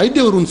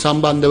වෛද්‍යවරුන්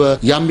සම්බන්ධව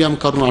යම්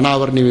කරුණු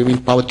අනාවරණය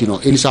වෙමින්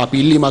පවතිනවා. ඒ නිසා අපි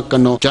ඉල්ලීමක්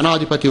කරනවා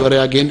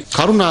ජනාධිපතිවරයාගෙන්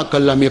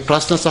කරුණාකරලා මේ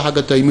ප්‍රශ්න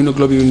සහගත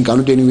ඉම්යුනොග්ලොබියුලින්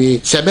ගනුදෙනුවේ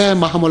සැබෑ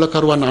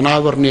මහමොලකරුවන්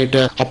අනාවරණයට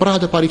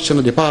අපරාධ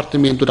පරීක්ෂණ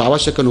දෙපාර්තමේන්තුවට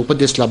අවශ්‍ය කරන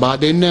උපදෙස් ලබා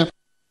දෙන්න.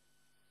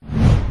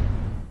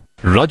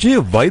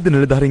 රජයේ වෛද්‍ය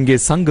නිලධාරීන්ගේ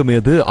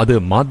සංගමයද අද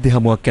මාධ්‍ය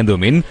හමුවක්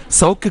ඇඳවමින්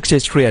සෞඛ්‍ය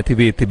ක්ෂේත්‍රයේ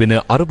ඇතිවී තිබෙන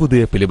අර්බුදය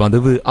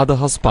පිළිබඳව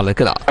අදහස් පළ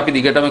කළා. අපි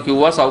දිගටම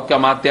කිව්වා සෞඛ්‍ය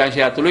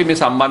අමාත්‍යාංශය ඇතුළේ මේ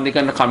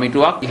සම්බන්ධීකරණ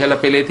කමිටුවක් ඉහළ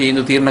පෙළේ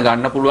තීන්දුව తీරන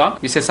ගන්න පුළුවන්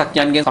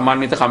විශේෂඥයන්ගෙන්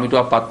සමන්විත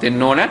කමිටුවක් පත්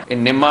වෙන්න ඕන.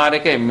 NMR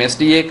එක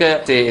MSD එක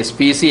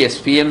SPC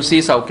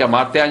SPMC සෞඛ්‍ය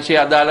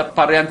අමාත්‍යාංශයේ අදාළ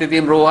පර්යන්තයේ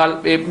තියෙන රෝහල්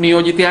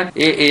නියෝජිතයන්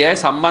ඒ අය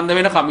සම්බන්ධ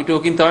වෙන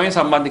කමිටුවකින් තමයි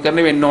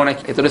සම්බන්ධීකරණය වෙන්න ඕන.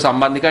 ඒතර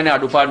සම්බන්ධීකරණයේ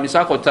අඩුපාඩු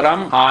නිසා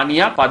කොතරම්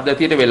හානියක්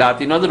පද්ධතියට වෙලා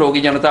තියෙනවද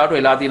රෝගී ජනතාවට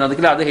වෙලා තියෙනවද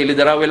කියලා අද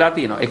හෙළිදරව් වෙලා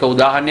තියෙනවා. ඒක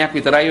උදාහරණයක්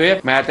විතරයි ඔය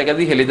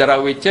මෑතකදී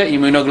හෙළිදරව් වෙච්ච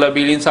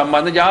ඉමුනෝග්ලොබිලින්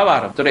සම්බන්ධ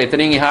ජාවාරම්. ඒතර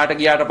එතනින් එහාට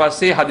ගියාට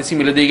පස්සේ හදිසි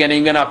මිලදී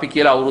ගැනීම ගැන අපි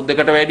කියලා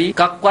අවුරුද්දකට වැඩි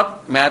එකක්වත්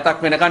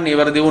මෑතක් වෙනකන්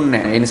නිවැරදි වුණේ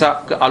නැහැ. ඒ නිසා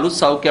අලුත්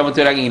සෞඛ්‍ය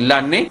අමාත්‍යවරයාගෙන්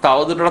ඉල්ලන්නේ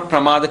තවදුරටත්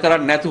ප්‍රමාද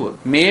කරන්නේ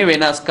නැතුව මේ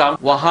වෙනස්කම්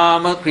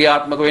වහාම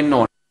ක්‍රියාත්මක වෙන්න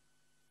ඕන.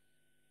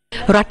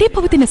 රටේ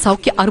පවතින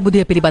සෞඛ්‍ය අර්බුදය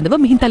පිළිබඳව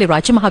මිහින්තලේ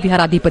රාජ්‍ය මහා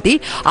විහාරාධිපති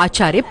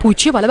ආචාර්ය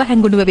පූජ්‍ය වලව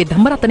හැංගුණුවේ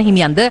ධම්මරතන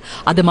හිමියන්ද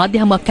අද මාධ්‍ය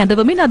හමුවක්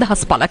ඇඳවමින්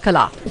අදහස් පළ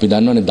කළා. අපි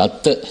දන්නවනේ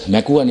දත්ත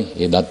මැකුවනේ.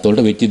 ඒ දත්ත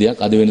වලට වෙච්ච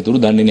දෙයක් අද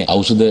වෙනතුරු දන්නේ නැහැ.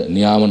 ඖෂධ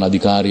නියාමන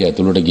අධිකාරිය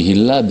ඇතුළට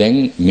ගිහිල්ලා දැන්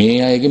මේ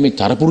අයගේ මේ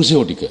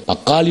චරපුරුෂයෝ ටික,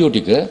 අක්කාලියෝ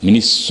ටික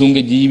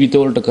මිනිස්සුන්ගේ ජීවිත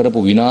වලට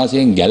කරපු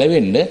විනාශයෙන්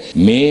ගැලවෙන්න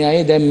මේ අය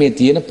දැන් මේ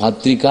තියෙන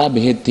පත්‍රිකා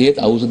බෙහෙත්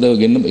හේත් ඖෂධ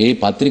ගෙන්න ඒ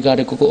පත්‍රිකා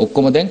ටික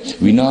ඔක්කොම දැන්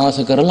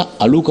විනාශ කරලා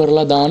අලු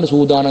කරලා දාන්න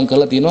සූදානම්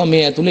කරලා තියෙනවා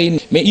මේ ඇතුලේ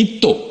මේ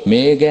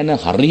මේ ගැන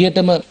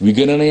හරියටම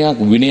විගණනයක්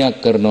විනයක්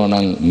කරනවා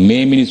නම්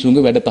මේ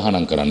මිනිසුන්ගේ වැඩ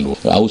තහනම් කරන්න ඕන.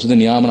 ඖෂධ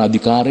නියාමන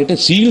අධිකාරියට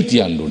සීල්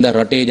තියන්න ඕන. දැන්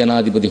රටේ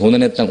ජනාධිපති හොඳ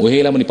නැත්නම්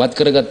ඔහෙලමනි පත්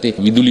කරගත්තේ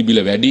විදුලි බිල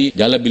වැඩි,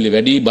 ජල බිල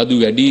වැඩි, බදු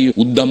වැඩි,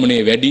 උද්දමනය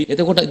වැඩි.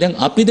 එතකොට දැන්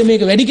අපිද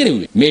මේක වැඩි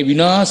කෙරුවේ. මේ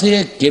විනාශය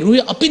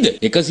කෙරුවේ අපිද.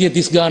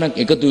 130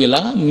 ගාණක් එකතු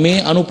වෙලා මේ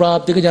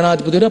අනුප්‍රාප්තික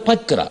ජනාධිපතිවරයා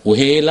පත් කරා.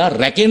 ඔහෙලා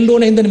රැකෙන්න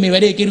ඕන හින්දානේ මේ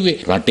වැඩේ කෙරුවේ.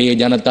 රටේ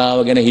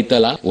ජනතාව ගැන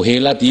හිතලා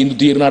ඔහෙලා තීන්දුව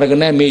తీරන අරගෙන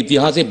නැහැ මේ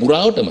ඉතිහාසයේ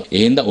පුරාවටම.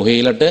 ඒ හින්දා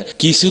ඔහෙලට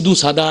කිසිදු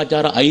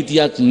සදාචාර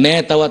අයිතියක්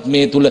නැහැ තවත්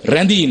මේ තුල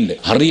රැඳී ඉන්න.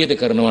 හරියට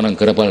කරනවා නම්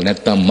කරපළ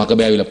නැත්තම් මක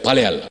බෑවිලා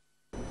ඵලයල්ලා.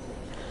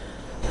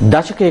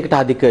 දශකයකට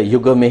අධික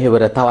යුග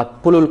මෙහෙවර තවත්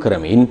පුළුල්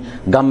කරමින්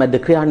ගම්මැද්ද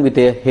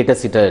ක්‍රියාන්විතය හෙට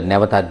සිට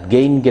නැවතත්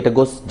ගෙයින් ගෙට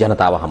ගොස්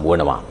ජනතාව හමු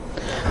වනවා.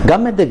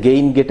 ගම්මැද්ද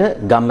ගෙයින් ගෙට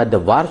ගම්මැද්ද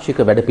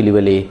වාර්ෂික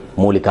වැඩපිළිවෙලේ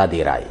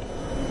මූලිකාධීරයි.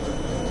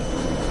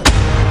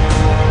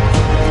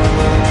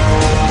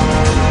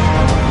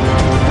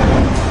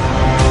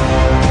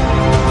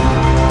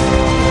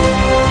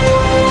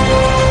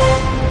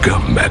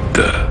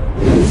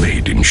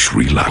 Made in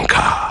Sri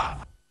Lanka.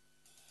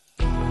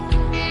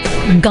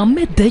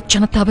 ගම්මැද්ද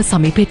ජනතාව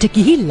සමීපයට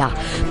ගිහිල්ලා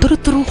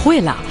තොරතුරු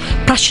හොයලා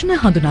ප්‍රශ්න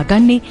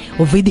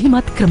හඳුනාගන්නේ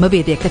විධිමත්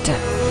ක්‍රමවේදයකට.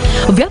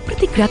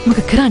 ව්‍යාපෘති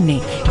ක්‍රියාත්මක කරන්නේ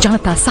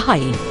ජනතා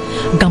සහායෙන්.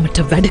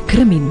 ගමට වැඩ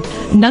කරමින්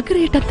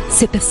නගරයටත්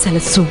සිත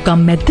සැලසූ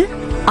ගම්මැද්ද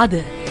අද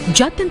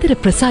ජාත්‍යන්තර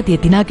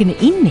ප්‍රසාදය දිනාගෙන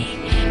ඉන්නේ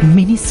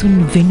මිනිසුන්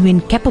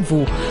වෙනුවෙන් කැප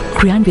වූ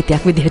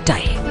ක්‍රියාන්විතයක්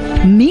විදිහටයි.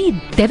 මේ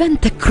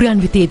දෙවන්ත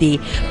ක්‍රියාන්විතයේදී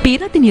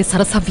පේරාදෙණිය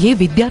සරසවියේ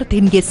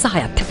විද්‍යාර්ථීන්ගේ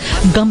සහයත්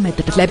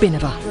ගම්මැද්දට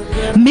ලැබෙනවා.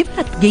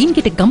 මෙවරත්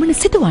ගෙයින්ගෙට ගමන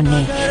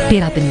සිදුවන්නේ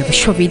පේරාදෙණිය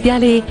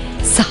විශ්වවිද්‍යාලයේ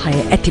සහාය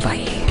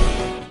ඇතිවයි.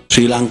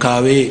 ශ්‍රී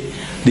ලංකාවේ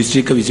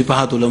දිස්ත්‍රික්ක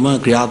 25 තුලම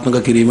ක්‍රියාත්මක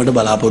කිරීමට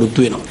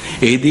බලාපොරොත්තු වෙනවා.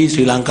 එෙහිදී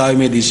ශ්‍රී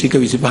ලංකාවේ මේ දිස්ත්‍රික්ක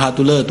 25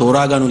 තුල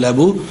තෝරා ගනු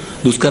ලැබූ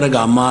දුෂ්කර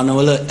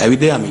ගම්මානවල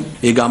ඇවිද යමින්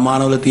ඒ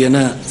ගම්මානවල තියෙන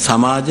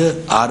සමාජ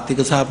ආර්ථික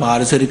සහ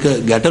පාරිසරික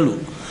ගැටලු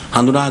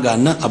හඳුනා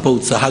ගන්න අප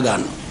උත්සාහ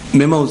ගන්නවා.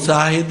 මෙම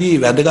උත්සාහයේදී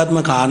වැදගත්ම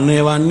කාරණය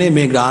වන්නේ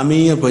මේ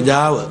ග්‍රාමීය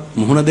ප්‍රජාව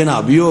මුහුණ දෙන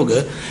අභියෝග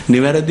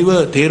නිවැරදිව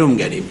තේරුම්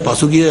ගැනීම.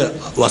 පසුගිය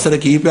වසර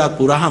කිහිපයක්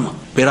පුරාම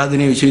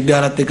පේරාදෙණිය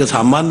විශ්වවිද්‍යාලයත් එක්ක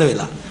සම්බන්ධ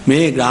වෙලා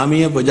මේ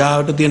ග්‍රාමීය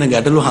ප්‍රජාවට තියෙන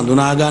ගැටලු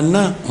හඳුනා ගන්න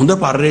හොඳ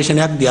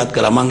පර්යේෂණයක් දියත්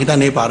කළා. මම හිතන්නේ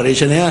මේ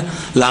පර්යේෂණය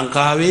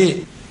ලංකාවේ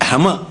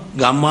හැම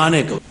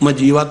ගම්මානයකම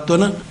ජීවත්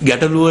වන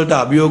ගැටලු වලට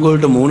අභියෝග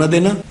වලට මුහුණ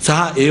දෙන සහ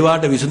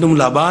ඒවාට විසඳුම්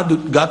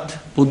ලබාගත්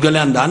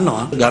පුද්ගලයන්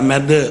දන්නවා.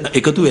 ගම්මැද්ද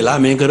එකතු වෙලා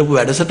මේ කරපු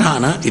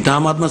වැඩසටහන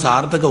ඉතාමත්ම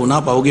සාර්ථක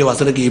වුණා පහුගිය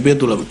වසර කිහිපය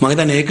තුලම. මම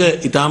හිතන්නේ ඒක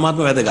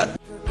ඉතාමත්ම වැදගත්.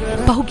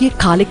 පහුගිය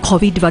කාලේ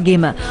කොවිඩ්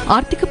වගේම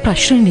ආර්ථික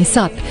ප්‍රශ්න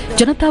නිසාත්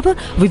ජනතාව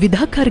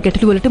විවිධාකාර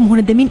ගැටලු වලට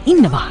මුහුණ දෙමින්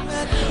ඉන්නවා.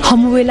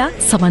 හමු වෙලා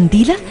සමන්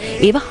දීලා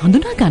ඒවා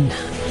හඳුනා ගන්න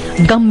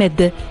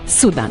ගම්මැද්ද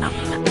සූදානම්.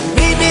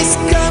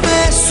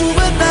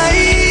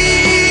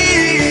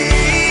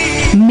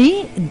 මේ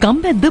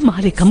ගම්මැද්ද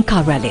මහලේකම්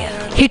කාර්යාලය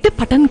හෙට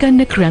පටන්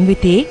ගන්න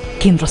ක්‍රියාන්විතයේ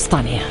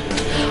කේන්ද්‍රස්ථානය.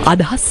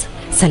 අදහස්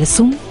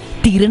සැලසුම්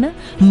තීරණ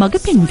මඟ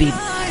පෙන්වීම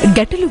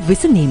ගැටලු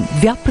විසඳීම්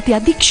ව්‍යාපෘති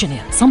අධීක්ෂණය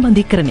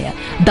සම්බන්ධීකරණය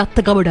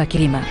දත්ත ගවඩා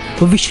කිරීම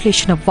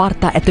විශ්ලේෂණ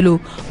වාර්තා ඇතුළු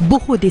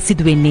බොහෝ දේ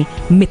සිදු වෙන්නේ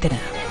මෙතන.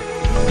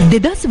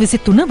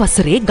 2023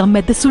 වසරේ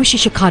ගම්මැද්ද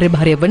සුවිශේෂ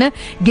කාර්යභාරය වන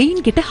ගෙයින්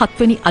ගෙට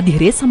 7 වෙනි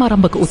අධීරයේ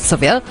සමාරම්භක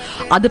උත්සවය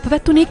අද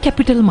පැවැත්වුණේ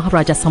කැපිටල්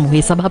මහරජා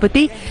සමූහයේ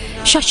සභාපති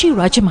ශෂි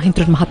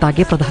රාජමහින්ද්‍රන්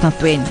මහතාගේ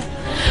ප්‍රධානත්වයෙන්.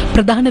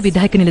 ප්‍රධාන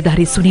විධායක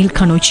නිලධාරී සුනිල්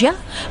කනෝජියා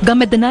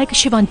ගම්මැද්ද නායක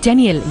ශිවන්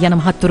ඩැනියෙල් යන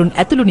මහත්වරුන්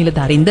ඇතුළු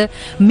නිලධාරීන්ද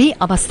මේ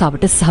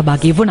අවස්ථාවට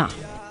සහභාගී වුණා.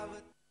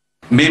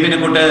 මේ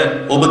වෙනකොට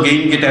ඔබ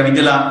ගෙයින් ගෙට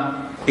ඇවිදලා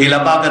ඒ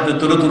ලබාගත්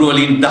තොරතුරු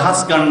වලින්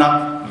දහස් ගණනක්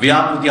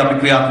ව්‍යාපෘති අපි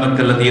ක්‍රියාත්මක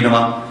කරලා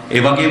තියෙනවා.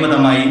 ඒ වගේම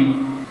තමයි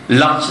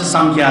ලක්ෂ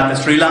සංඛ්‍යාත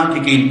ශ්‍රී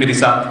ලාංකිකයින්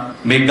පිරිසක්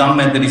මේ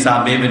ගම්මැද්ද නිසා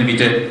මේ වෙන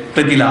විට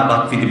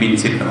ප්‍රතිලාභක් විඳින්න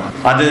සිටිනවා.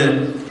 අද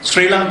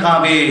ශ්‍රී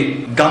ලංකාවේ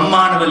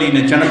ගම්මානවල ඉන්න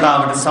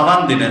ජනතාවට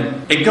සවන් දෙන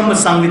එකම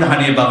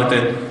සංවිධානයේ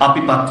බවට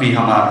අපි පත් වී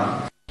හමාරා.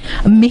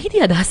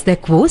 මෙහිදී අදහස්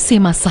දැක්වූ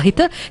සීමා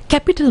සහිත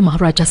capital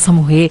මහරජා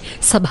සමූහයේ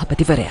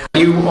සභාපතිවරයා.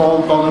 You all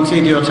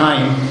volunteered your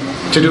time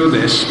to do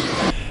this.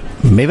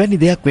 මෙවැනි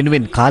දෙයක්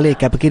වෙනුවෙන් කාලය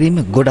කැපකිරීම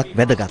ගොඩක්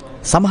වැදගත්.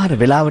 සමහර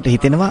වෙලාවට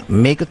හිතෙනවා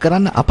මේක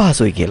කරන්න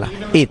අපහසුයි කියලා.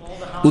 ඒත්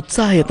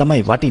උත්සාහය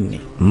තමයි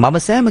වටින්නේ. මම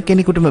සෑම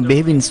කෙනෙකුටම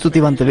බෙහෙවින්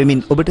ස්තුතිවන්ත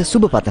වෙමින් ඔබට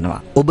සුබ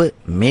පතනවා. ඔබ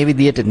මේ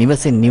විදියට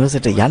නිවසෙන්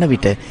නිවසට යන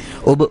විට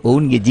ඔබ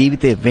ඔවුන්ගේ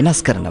ජීවිතය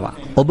වෙනස් කරනවා.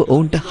 ඔබ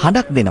ඔවුන්ට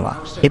හඬක් දෙනවා.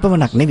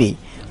 එපමණක් නෙවෙයි.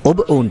 ඔබ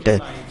ඔවුන්ට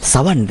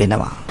සවන්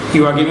දෙනවා.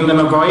 You are giving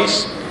them a voice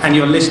and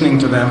you're listening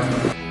to them.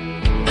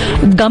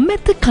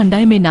 ගම්මැද්ද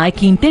කණ්ඩායමේ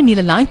නායකයින්ට නිල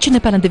ලාංඡන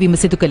පැළඳවීම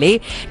සිදු කළේ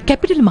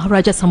කැපිටල්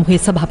මහරජා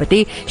සමූහයේ සභාපති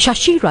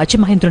ශෂී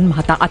රාජමහේන්ද්‍රන්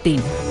මහතා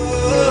අතින්.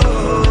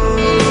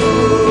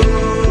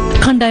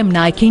 කණ්ඩායම්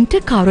නායකයින්ට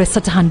කාර්ය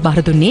සටහන් බාර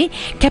දුන්නේ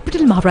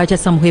කැපිටල් මහරජා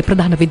සමූහයේ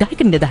ප්‍රධාන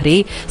විධායක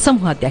නිලධාරී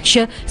සමූහාධ්‍යක්ෂ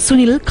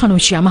සුනිල්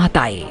කනුෂියා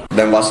මහතායි.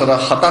 දැන් වසර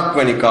 7ක්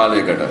වැනි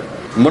කාලයකට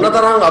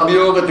මොනතරම්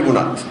අභියෝග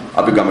තිබුණත්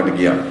අපි ගමට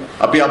ගියා.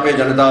 අපි අපේ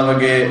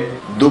ජනතාවගේ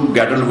දුක්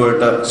ගැටළු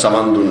වලට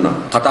සමන් දුන්නා.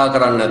 කතා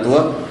කරන්නේ නැතුව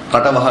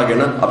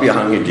කටවහගෙන අපි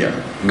අහන් හිටියා.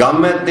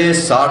 ගම්මැද්දේ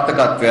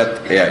සාර්ථකත්වයත්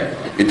එයයි.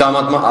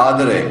 ඊටාත්ම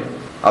ආදරයෙන්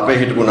අපේ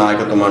හිටපු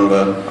නායකතුමන්ව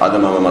අද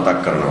මම මතක්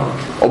කරනවා.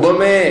 ඔබ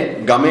මේ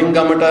ගමෙන්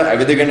ගමට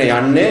ඇවිදගෙන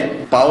යන්නේ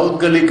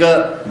පෞද්ගලික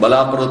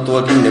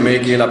බලාපොරොත්තුවකින් නෙමෙයි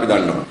කියලා අපි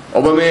දන්නවා.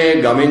 ඔබ මේ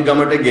ගමෙන්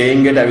ගමට ගෙයින්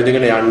ගෙට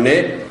ඇවිදගෙන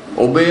යන්නේ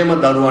ඔබේම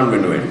දරුවන්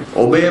වෙනුවෙන්,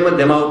 ඔබේම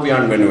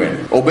දෙමව්පියන් වෙනුවෙන්,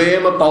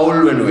 ඔබේම පවුල්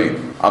වෙනුවෙන්,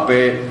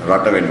 අපේ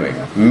රට වෙනුවෙන්.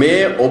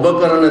 මේ ඔබ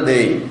කරන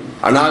දේ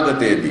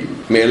අනාගතයේදී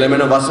මේ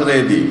එළමෙන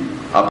වසරේදී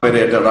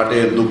අපේ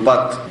රටේ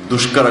දුප්පත්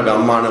දුෂ්කර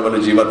ගම්මානවල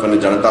ජීවත් වන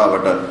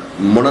ජනතාවට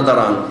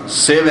මොනතරම්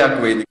සේවයක්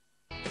වේද?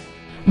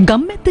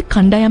 ගම්මැද්ද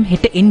කණ්ඩායම්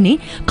හෙට එන්නේ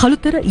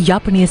කළුතර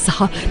යාපනීය සහ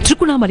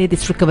ත්‍රිකුණාමලය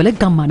දිස්ත්‍රික්කවල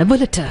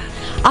ගම්මානවලට.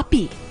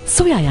 අපි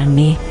සොයා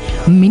යන්නේ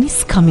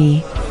මිනිස්කමේ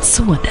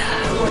සුවඳ.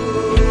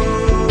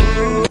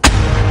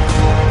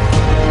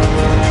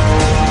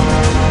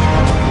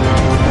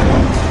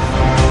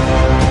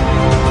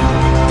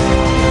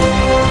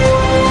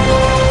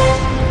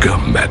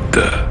 ගම්මැද්ද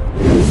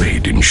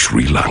made in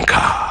Sri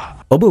Lanka.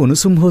 ඔබ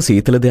උණුසුම් හෝ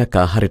සීතල දෙයක්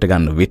ආහාරයට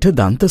ගන්න විට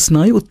දන්ත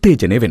ස්නායු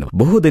උත්තේජනය වෙනවා.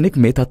 බොහෝ දෙනෙක්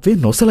මේ තත්ත්වය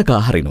නොසලකා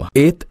හරිනවා.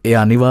 ඒත් එය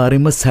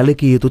අනිවාර්යයෙන්ම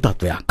සැලකිය යුතු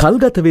තත්ත්වයක්.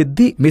 කල්ගත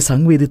වෙද්දී මේ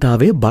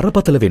සංවේදීතාවය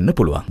බරපතල වෙන්න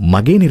පුළුවන්.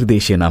 මගේ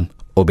නිර්දේශය නම්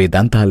ඔබේ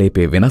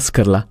දන්තාලේපය වෙනස්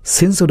කරලා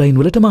සෙන්සොඩයින්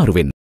වලට මාරු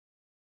වෙන්න.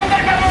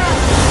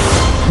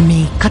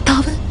 මේ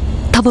කතාව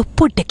තව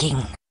පොඩ්ඩකින්.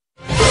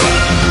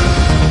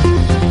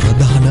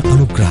 ප්‍රධාන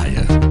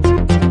අනුග්‍රහය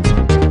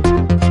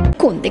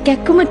කොන්ද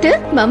කැක්කුමට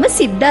මම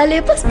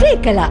සිද්ධාලේප ස්ප්‍රේ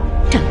කළා.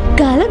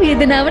 ටක්කාල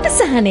වේදනාවට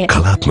සහනය.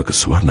 කලාත්මක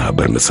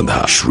ස්වර්ණාභරණ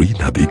සඳහා ශ්‍රී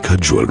නදීක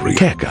ජුවල්රි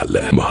කෑගල්ල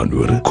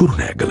මහනුවර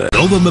කුරුණෑගල.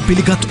 නවම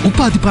පිළිගත්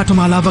උපාධි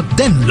පාඨමාලාවක්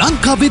දැන්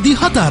ලංකාවේදී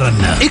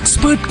හදාරන්න.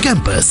 Expert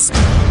campus.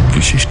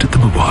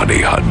 විශිෂ්ටතම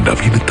වාහනේ හා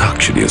නවීන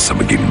තාක්ෂණය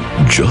සමගින්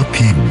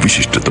ජාති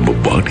විශිෂ්ටතම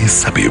වාහනේ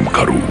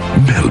සැපයුම්කරු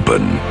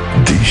මෙල්බන්.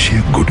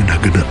 දේශීය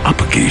ගොඩනගන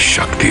අපගේ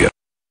ශක්තිය.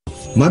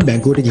 මම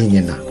බැංකුවට ගිහින්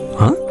එන්න.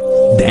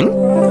 දැන්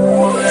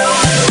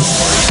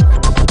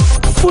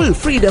ෆුල්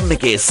ෆ්‍රීඩම්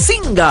එකේ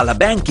සිංහල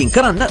බැංකින්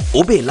කරන්න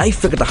ඔබේ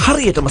ලයිෆ් එකට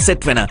හරියටම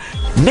සෙට් වෙන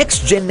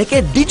නෙක්ස්ට් ජෙන්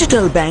එකේ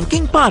digital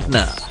banking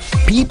partner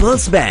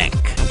People's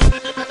Bank.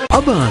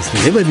 අබාස්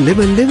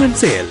ලෙවන්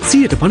sale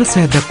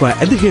 50% දක්වා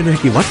ඇදහිය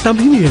නොහැකි වට්ටම්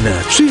හිමිවෙන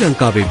ශ්‍රී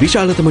ලංකාවේ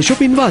විශාලතම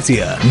shopping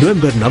වාසිය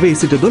නොවැම්බර් 9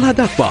 සිට 12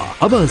 දක්වා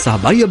අබාස් සහ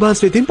බයි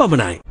අබාස් වෙතින්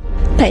පමණයි.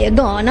 පැය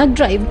ගානක්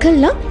ඩ්‍රයිව්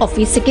කළා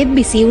ඔෆිස් එකෙත්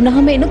බිසි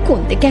වුණාම එන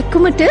කොන්ද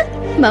කැක්කුමට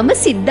මම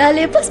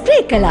සිද්ධාලේප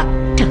ස්ප්‍රේ කළා.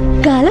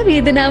 ටක්කාල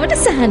වේදනාවට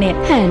සහනය.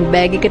 හෑන්ඩ්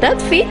බෑග්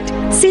එකටත් ෆිට්.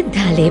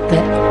 සිද්ධාලේප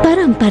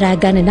පරම්පරා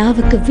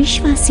ගණනාවක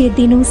විශ්වාසය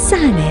දිනු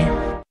සහනය.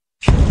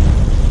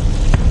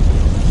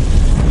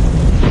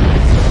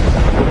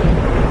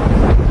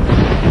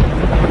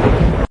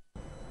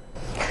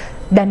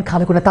 දැන්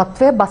කාලගුණ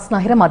තත්ත්වය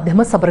බස්නාහිර මධ්‍යම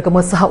සබරගම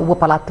සහ ඌව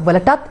පළාත්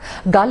වලටත්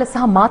ගාල්ල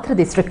සහ මාත්‍ර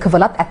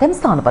දිස්ත්‍රික්කවලත් ඇතැම්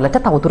ස්ථානවලට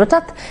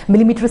තවදුරටත්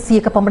මිලිමීටර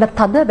 100ක පමණ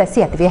තද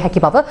වැසි ඇතිවිය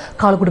හැකි බව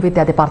කාලගුණ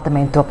විද්‍යා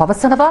දෙපාර්තමේන්තුව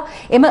පවසනවා.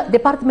 එම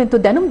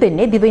දෙපාර්තමේන්තුව දැනුම්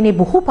දෙන්නේ දිවයිනේ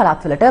බොහෝ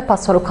පළාත්වලට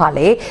පස්වරු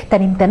කාලයේ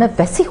තනින් තන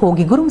වැසි හෝ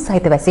ගිගුරුම්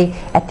සහිත වැසි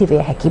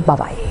ඇතිවිය හැකි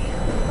බවයි.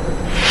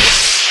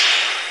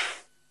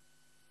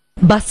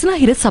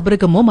 බස්නාහිර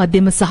සබරගම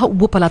මධ්‍යම සහ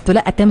ඌව පළාත්වල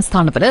ඇතැම්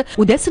ස්ථානවල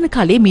උදැසන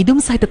කාලයේ මීදුම්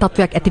සහිත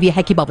තත්ත්වයක් ඇතිවිය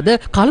හැකි බවද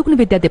කාලගුණ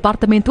විද්‍යා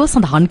දෙපාර්තමේන්තුව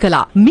සඳහන්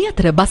කළා. මේ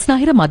අතර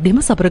බස්නාහිර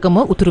මධ්‍යම සබරගම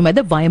උතුරුමැද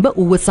වයඹ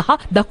ඌව සහ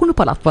දකුණු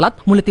පළාත්වලත්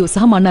මුලතිව්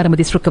සහ මන්නාරම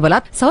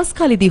දිස්ත්‍රික්කවලත් සවස්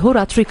කාලයේදී හෝ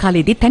රාත්‍රී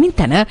කාලයේදී තනින්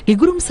තන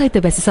ගිගුරුම් සහිත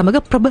වැසි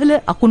සමග ප්‍රබල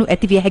අකුණු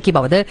ඇතිවිය හැකි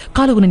බවද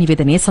කාලගුණ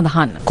නිවේදනයේ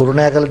සඳහන්.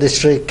 කුරුණෑගල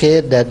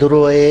දිස්ත්‍රික්කයේ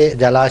දැදුරුවේ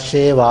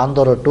ජලාශයේ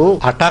වාන්දොරටු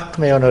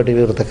 8ක් මේ වන විට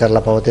විවෘත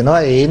කරලා පවතිනවා.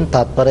 එයින්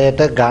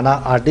තත්පරයට ඝන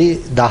අඩි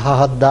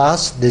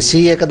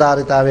 17200ක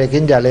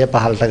ධාරිතාවයකින් ජලය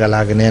පහළට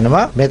ගලාගෙන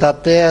එනවා. මේ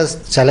තත්ත්වය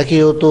සැලකිය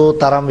යුතු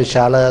තරම්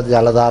විශාල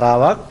ජල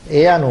ධාරාවක්.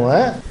 ඒ අනුව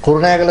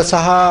කුරුණෑගල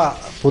සහ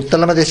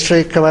පුත්තලම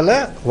දිස්ත්‍රික්කවල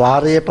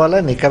වාරියපල,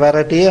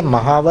 නිකවැරටිය,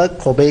 මහව,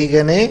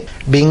 කොබෙයිගනේ,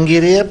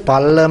 බිංගිරිය,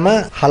 පල්ලම,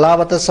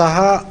 හලාවත සහ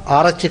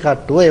ආරච්චි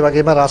කට්ටුව, ඒ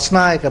වගේම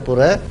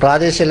රස්නායකපුර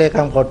ප්‍රාදේශීය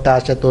ලේකම්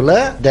කොට්ටාශ තුල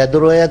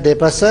දැදුරොය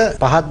දෙපස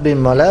පහත්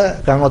බිම්වල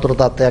ගං වතුර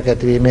තත්ත්වයක්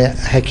ඇතිවීමේ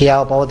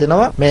හැකියාව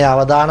පවතිනවා. මේ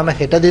අවදානම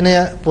හෙට දිනය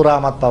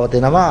පුරාමත්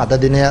පවතිනවා. අද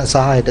දිනය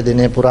සහ හෙට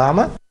දිනය පුරාම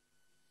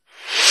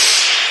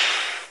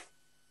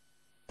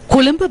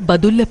කොළඹ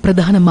බදුල්ල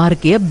ප්‍රධාන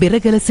මාර්ගය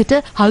බෙරගල සිට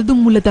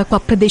හල්දුම්මුල්ල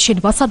දක්වා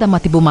ප්‍රදේශයෙන් වසා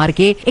දමා තිබූ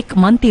මාර්ගයේ එක්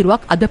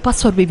මන්තිරුවක් අද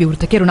පස්වරුවේ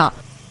විවෘත කෙරුණා.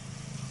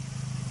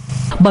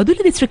 බදුල්ල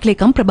දිස්ත්‍රික්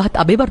ලේකම් ප්‍රභාත්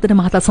අබේවර්ධන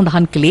මහතා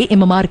සඳහන් කළේ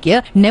එම මාර්ගය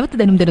නැවත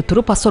දැනුම්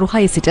දෙනතුරු පස්වරු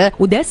 6 සිට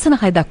උදෑසන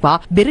 6 දක්වා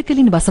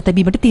බෙරගලින් වසා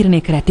තැබීමට තීරණය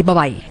කර ඇති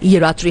බවයි.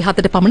 ඊයේ රාත්‍රී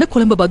 7ට පමණ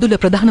කොළඹ බදුල්ල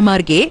ප්‍රධාන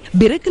මාර්ගයේ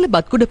බෙරගල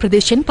බත්ගොඩ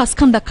ප්‍රදේශයෙන්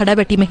පස්කන්දක් කඩා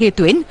වැටීම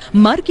හේතුවෙන්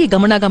මාර්ගයේ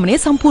ගමනාගමනය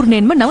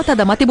සම්පූර්ණයෙන්ම නවතා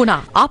දමා තිබුණා.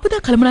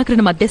 ආපදා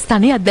කළමනාකරණ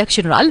මධ්‍යස්ථානයේ අධ්‍යක්ෂ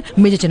ජෙනරාල්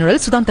මේජර් ජෙනරල්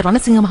සුදන්ත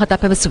රණසිංහ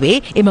මහතා පැවසුවේ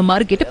එම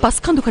මාර්ගයට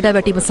පස්කන්දු කඩා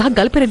වැටීම සහ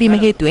ගල් පෙරලීම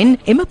හේතුවෙන්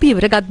එම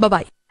පියවර ගත්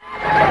බවයි.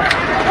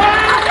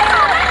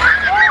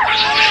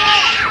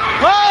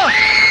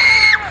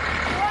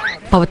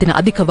 පවතින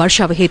අධික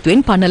වර්ෂාව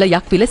හේතුවෙන් පන්නල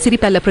යක්විල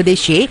සිරිපැල්ල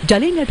ප්‍රදේශයේ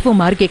ජලයෙන් යටවූ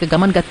මාර්ගයක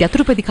ගමන්ගත්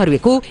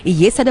යතුරුපැදිකරුවෙකු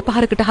ඊයේ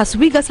සැඩපහරකට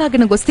හසු වී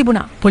ගසාගෙන ගොස්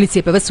තිබුණා.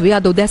 පොලිසිය පැවසුවේ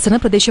අද උදෑසන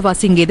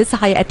ප්‍රදේශවාසීන්ගේද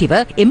සහාය ඇතිව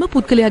එම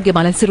පුද්ගලයාගේ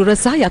මලන් සිරුර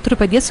සහ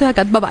යතුරුපැදිය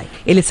සොයාගත් බවයි.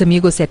 එලෙස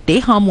මියගොස්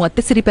ඇත්තේ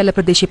හාමුවත්ත සිරිපැල්ල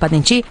ප්‍රදේශයේ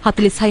පදිංචි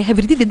 46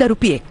 හැවිරිදි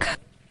දෙදරුපියෙක්.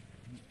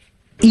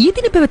 ඊයේ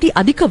දින පැවති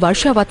අධික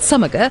වර්ෂාවත්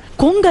සමග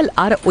කොංගල්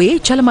ආර ඔයේ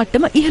ජල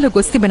මට්ටම ඉහළ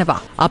ගොස් තිබෙනවා.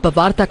 අප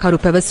වාර්තාකරු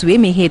පැවසුවේ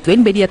මේ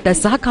හේතුවෙන් බෙඩියත්ත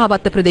සහ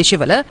කාවත්ත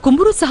ප්‍රදේශවල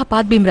කුඹුරු සහ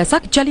පාත්බිම්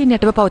රැසක් ජලයෙන්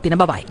යටව පවතින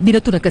බවයි. දින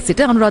 3ක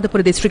සිට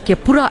අනුරාධපුර දිස්ත්‍රික්කයේ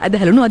පුරා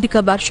ඇදහැළුණු අධික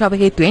වර්ෂාව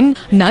හේතුවෙන්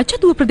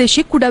නාචතුව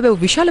ප්‍රදේශයේ කුඩා වැව්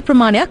විශාල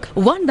ප්‍රමාණයක්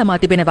වාන් දමා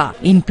තිබෙනවා.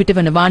 ඉන්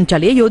පිටවන වාන්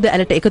ජලය යෝධ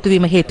ඇලට එකතු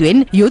වීම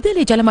හේතුවෙන්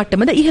යෝධලේ ජල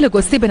මට්ටමද ඉහළ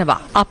ගොස් තිබෙනවා.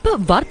 අප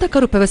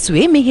වාර්තාකරු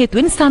පැවසුවේ මේ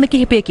හේතුවෙන් ස්ථාන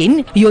කිහිපයකින්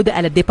යෝධ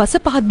ඇල දෙපස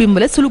පහත්බිම්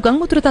වල සුළු ගම්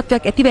උතුර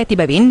තත්ත්වයක් ඇතිව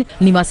ඇති බැවින්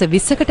නිවාස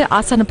 20කට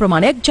ආසන්න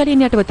ප්‍රමාණයක්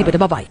ජලයෙන් යටව තිබෙන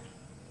බවයි.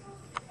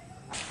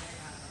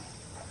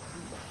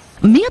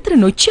 මේ අතර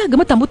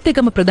නොච්චියාගම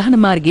තමුත්තේගම ප්‍රධාන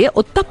මාර්ගයේ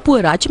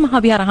ඔත්තප්පුව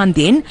රාජමහා විහාර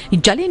හන්දියෙන්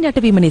ජලයෙන්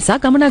යටවීම නිසා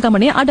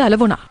ගමනාගමනය අඩාල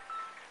වුණා.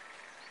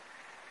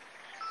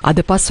 අද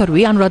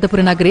පස්වරුවේ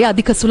අනුරාධපුර නගරයේ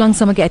අධික සුළං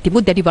සමග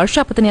ඇතිවූ දැඩි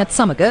වර්ෂාපතනයත්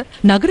සමග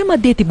නගර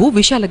මැදේ තිබූ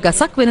විශාල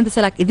ගසක් වෙළඳ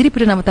සැලක්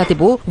ඉදිරිපිට නවතා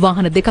තිබූ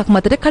වාහන දෙකක්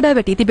මතට කඩා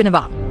වැටී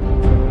තිබෙනවා.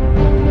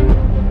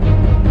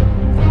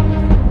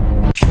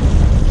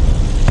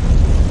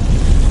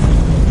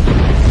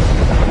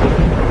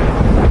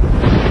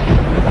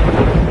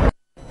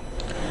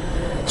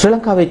 ශ්‍රී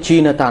ලංකාවේ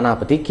චීන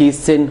තානාපති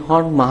කීසෙන්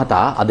හොන්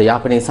මහතා අද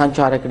යාපනයේ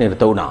සංචාරයක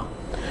නිරත වුණා.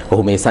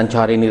 ඔහු මේ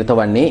සංචාරයේ නිරත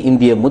වන්නේ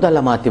ඉන්දිය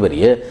මුදල්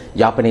අමාත්‍යවරිය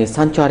යාපනයේ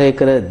සංචාරය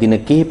කර දින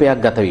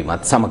කිහිපයක් ගත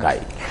වීමත් සමගයි.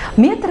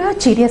 මේ අතර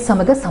චීනය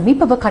සමග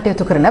සමීපව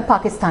කටයුතු කරන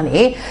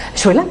පාකිස්තානයේ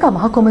ශ්‍රී ලංකා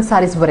මහ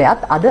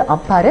කොමසාරිස්වරයාත් අද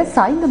අම්පාර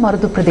සායින්ද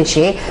මරුදු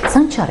ප්‍රදේශයේ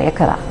සංචාරය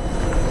කරා.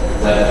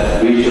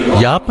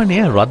 යාපනය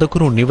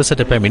රදකුරු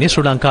නිවසට පැමිණි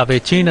ශ්‍රී ලංකාවේ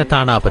චීන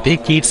තානාපති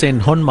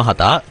කීට්සෙන් හොන්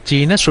මහතා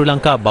චීන ශ්‍රී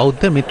ලංකා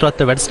බෞද්ධ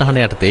මිත්‍රත්ව වැඩසටහන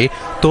යටතේ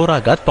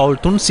තෝරාගත් පවුල්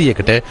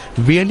 300කට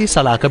වියලි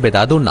සලාක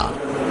බෙදා දුන්නා.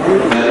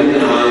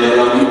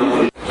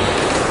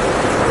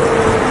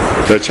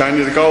 The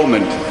Chinese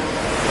government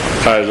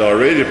has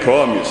already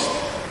promised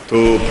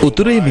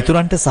උතුරේ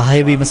මිතුරන්ට සහාය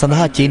වීම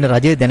සඳහා චීන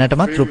රජය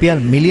දැනටමත් රුපියල්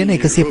මිලියන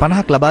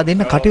 150ක් ලබා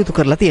දෙන්න කටයුතු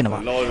කරලා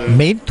තියෙනවා.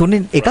 මේ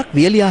තුනෙන් එකක්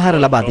වියලි ආහාර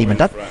ලබා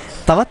දීමටත්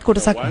තවත්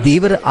කොටසක්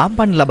දීවර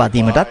ආම්පන් ලබා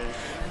දීමටත්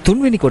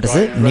තුන්වෙනි කොටස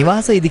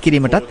නිවාස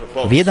ඉදිකිරීමටත්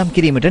වියදම්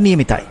කිරීමට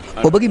නියමිතයි.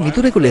 ඔබගේ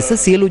මිතුරෙකු ලෙස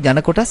සියලු ජන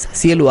කොටස්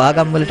සියලු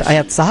ආගම් වලට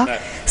අයත් සහ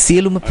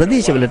සියලුම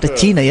ප්‍රදේශවලට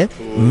චීනය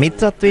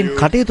මිත්‍රත්වයෙන්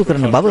කටයුතු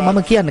කරන බව මම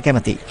කියන්න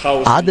කැමතියි.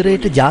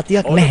 ආදරයට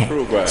ජාතියක් නැහැ.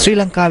 ශ්‍රී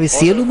ලංකාවේ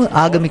සියලුම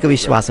ආගමික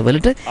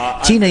විශ්වාසවලට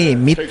චීනයේ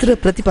මිත්‍ර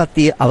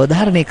ප්‍රතිපත්තිය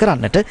අවධාරණය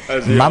කරන්නට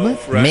මම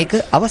මේක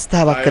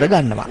අවස්ථාවක්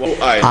කරගන්නවා.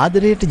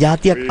 ආදරයට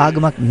ජාතියක්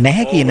ආගමක්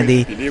නැහැ කියන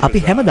දේ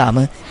අපි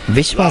හැමදාම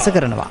විශ්වාස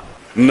කරනවා.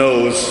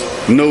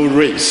 no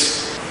race,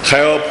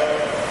 help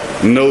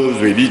no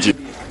religion.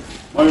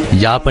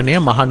 Yapanaya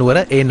Mahanuwara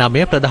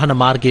A9 ප්‍රධාන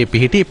මාර්ගයේ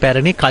පිහිටි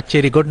පැරණි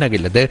කච්චේරි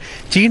ගොඩනැගිල්ලද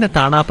චීන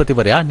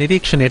තානාපතිවරයා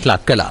නිරීක්ෂණයට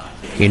ලක් කළා.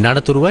 ඉන්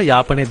අනතුරුව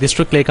යාපනයේ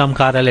දිස්ත්‍රික් ලේකම්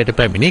කාර්යාලයට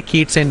පැමිණි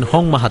කීට්සෙන්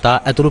හොන් මහතා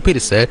ඇතුළු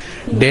පිරිස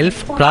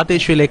ඩෙල්ෆ්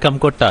ප්‍රාදේශීය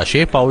ලේකම්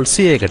කොට්ටාශයේ පවුල්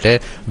 100කට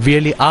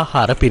වියලි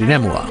ආහාර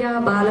පිරිනැමුවා.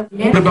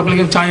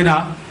 Republic of China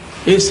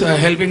is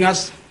helping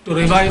us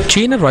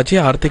චීන රජය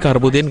ආර්ථික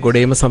අර්බුදයෙන්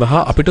ගොඩේම සඳහා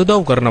අපිට උදව්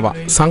කරනවා.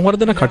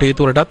 සංවර්ධන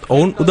කටයුතු වලටත්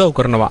ඔවුන් උදව්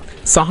කරනවා.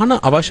 සහන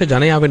අවශ්‍ය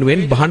ජනයා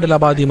වෙනුවෙන් භාණ්ඩ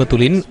ලබා දීම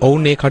තුලින්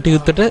ඔවුන් මේ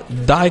කටයුත්තට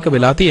දායක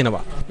වෙලා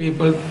තියෙනවා.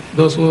 People,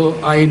 those who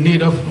are in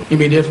need of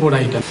immediate food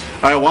items.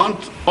 I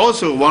want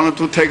also wanted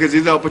to take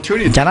this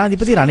opportunity.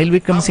 ජනාධිපති රනිල්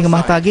වික්‍රමසිංහ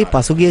මහතාගේ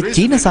පසුගිය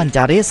චීන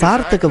සංචාරය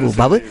සාර්ථක වූ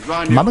බව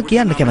මම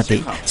කියන්න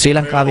කැමැතියි. ශ්‍රී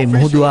ලංකාවේ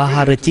මුහුදු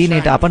ආහාර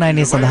චීනයට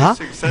අපනයනය සඳහා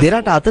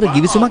දෙරට අතර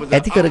ගිවිසුමක්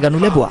ඇති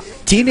කරගනු ලැබුවා.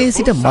 චීනයේ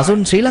සිට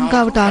මසුන් ශ්‍රී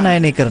ලංකාවට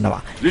ආනයනය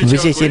කරනවා.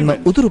 විශේෂයෙන්ම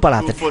උතුරු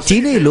පළාතට.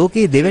 චීනයේ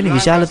ලෝකයේ දෙවැනි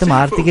විශාලතම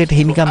ආර්ථිකයට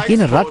හිමිකම්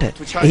කියන රට.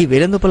 එහි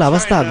වෙළඳපොළ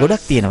අවස්ථා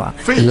ගොඩක් තියෙනවා.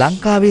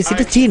 ලංකාවේ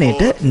සිට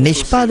චීනයට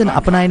නිෂ්පාදන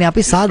අපනයනය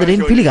අපි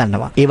සාදරයෙන්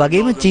පිළිගන්නවා. ඒ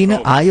වගේම චීන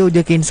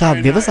ආයෝජකයින් සහ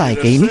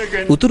ව්‍යවසායකයින්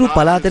උතුරු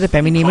පළාතට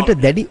පැමිණීමට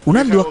දැඩි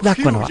උනන්දුවක්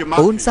දක්වනවා.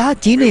 ඔවුන් සහ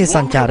චීනයේ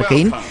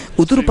සංචාරකයින්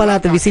උතුරු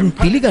පළාත විසින්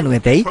පිළිගනු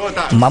ඇතැයි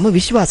මම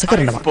විශ්වාස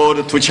කරනවා.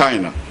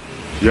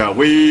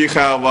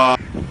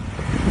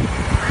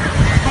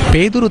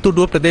 පේදුරු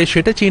තුඩුව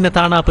ප්‍රදේශයට චීන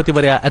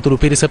තානාපතිවරයා ඇතුළු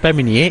පිරිස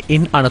පැමිණියේ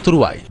ඉන්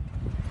අනතුරුවයි.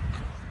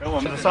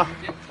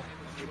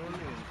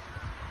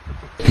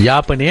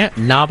 යාපනය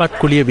නාවත්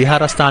කුලිය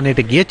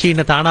විහාරස්ථානයට ගිය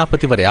චීන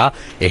තානාපතිවරයා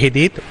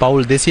එහිදීත්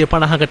පවුල්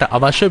 250කට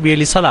අවශ්‍ය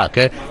වියලි සලාක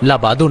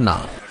ලබා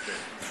දුන්නා.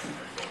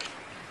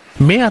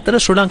 මේ අතර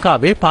ශ්‍රී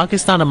ලංකාවේ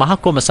පාකිස්තාන මහ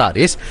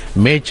කොමසාරිස්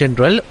මේ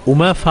ජෙනරල්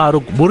උමර්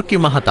ෆාරුක් බුර්කි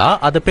මහතා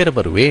අද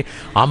පෙරවරුවේ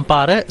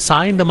අම්පාර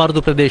සායින්ද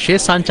මර්දු ප්‍රදේශයේ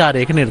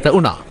සංචාරයක නිරත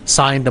වුණා.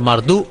 සායින්ද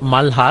මර්දු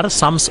මල්හාර්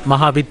සම්ස්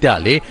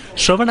මහාවිද්‍යාලයේ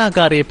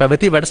ශ්‍රවණාගාරයේ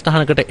පැවති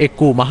වැඩසටහනකට එක්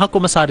වූ මහ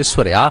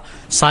කොමසාරිස්වරයා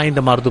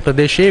සායින්ද මර්දු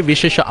ප්‍රදේශයේ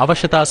විශේෂ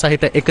අවශ්‍යතා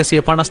සහිත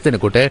 150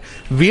 දෙනෙකුට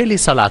වියලි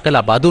සලාක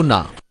ලබා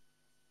දුන්නා.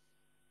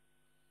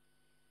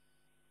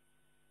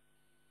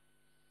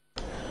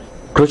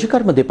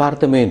 කෘෂිකර්ම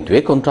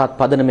දෙපාර්තමේන්තුවේ කොන්ත්‍රාත්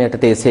පදනම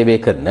යටතේ සේවය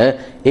කරන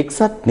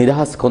එක්සත්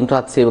නිදහස්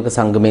කොන්ත්‍රාත් සේවක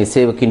සංගමේ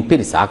සේවකින්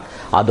පිරිසක්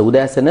අද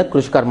උදෑසන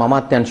කෘෂිකර්ම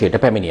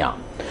අමාත්‍යාංශයට පැමිණියා.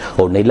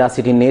 ඔවුන් ඉල්ලා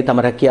සිටින්නේ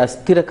තම රැකියාව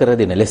ස්ථිර කර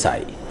දෙන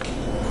ලෙසයි.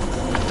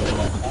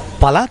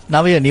 පළාත්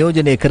නවය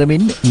නියෝජනය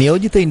කරමින්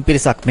නියෝජිතයින්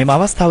පිරිසක් මෙම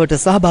අවස්ථාවට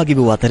සහභාගී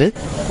වූ අතර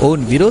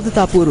ඔවුන්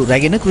විරෝධතාපුවරු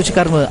රැගෙන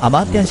කෘෂිකර්ම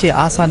අමාත්‍යාංශයේ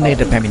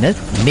ආසන්නයට පැමිණ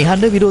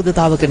නිහඬ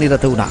විරෝධතාවක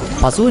නිරත වුණා.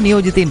 පසුව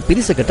නියෝජිතයින්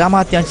පිරිසකට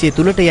අමාත්‍යාංශය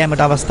තුලට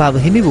යෑමට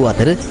අවස්ථාව හිමි වූ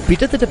අතර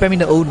පිටතට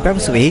පැමිණ ඔවුන්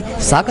පැවසුවේ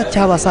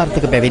සාකච්ඡාව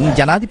අසාර්ථක බැවින්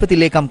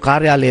ජනාධිපති ලේකම්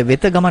කාර්යාලය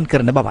වෙත ගමන්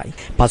කරන බවයි.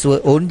 පසුව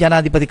ඔවුන්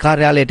ජනාධිපති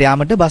කාර්යාලයට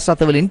යාමට බස්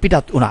රථවලින්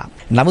පිටත් වුණා.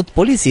 නමුත්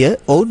පොලිසිය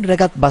ඔවුන්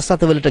රැගත් බස්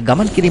රථවලට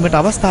ගමන් කිරීමට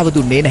අවස්ථාව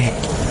දුන්නේ නැහැ.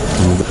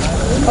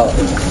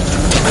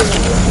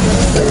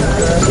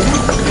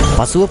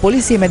 පසුව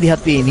පොලිසිය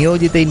මැදිහත් වී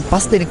නියෝජිතයින්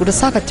 5 දෙනෙකුට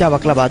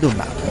සාකච්ඡාවක් ලබා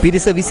දුන්නා.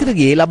 පිරිස විසිර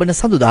ගියේ ලබන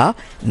සඳුදා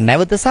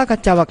නැවත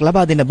සාකච්ඡාවක්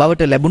ලබා දෙන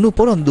බවට ලැබුණු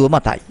පොරොන්දුව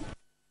මතයි.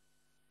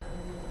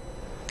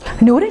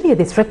 නුවරඑළිය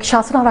දිස්ත්‍රික්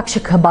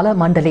ශාසනාරක්ෂක බල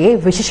මණ්ඩලයේ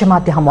විශේෂ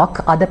මාධ්‍ය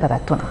හමුවක් අද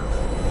පැවැත්වුණා.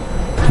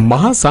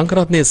 මහා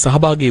සංකරත්නයේ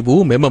සහභාගී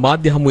වූ මෙම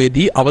මාධ්‍ය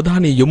හමුවේදී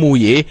අවධානය යොමු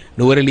වූයේ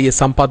නුවරඑළිය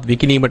සම්පත්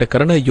විකිණීමට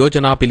කරන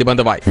යෝජනා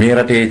පිළිබඳවයි. මේ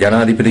රටේ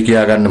ජනාධිපති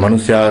කියා ගන්න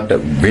මිනිස්යාට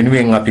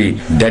වෙනුවෙන් අපි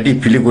දැඩි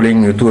පිළිකුලෙන්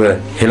යුතුව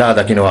හෙලා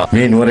දකිනවා.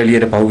 මේ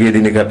නුවරඑළියට පහුගිය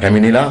දිනක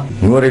පැමිණිලා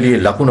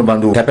නුවරඑළියේ ලකුණු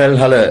බඳු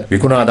තැපැල්හල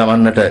විකුණා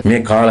දමන්නට මේ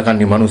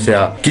කාලකන්ණි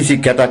මිනිස්යා කිසි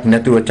කැතක්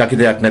නැතුව,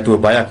 චකිතයක්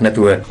නැතුව, බයක්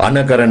නැතුව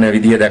අනකරන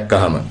විදිය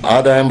දැක්කහම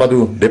ආදායම් බදු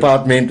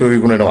දෙපාර්තමේන්තුව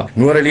විකුණනවා.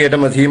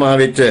 නුවරඑළියටම සීමා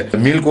වෙච්ච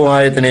මිල්කෝ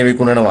ආයතනය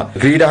විකුණනවා.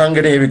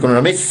 ක්‍රීඩාංගණය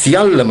විකුණනවා. මේ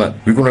සියල්ල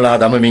විකුණලා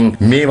දමමින්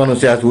මේ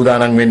මිනිසයා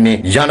සූදානම් වෙන්නේ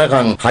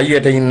යනකම්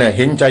හයියට ඉන්න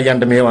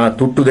හෙන්චයියන්ට මේවා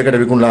තුට්ටු දෙකට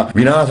විකුණලා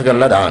විනාශ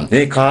කරලා දාන්න.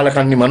 මේ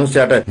කාලකන්ණි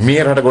මිනිසයාට මේ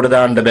රට ගොඩ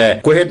දාන්න බෑ.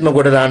 කොහෙත්ම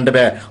ගොඩ දාන්න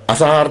බෑ.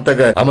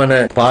 අසාර්ථක අමන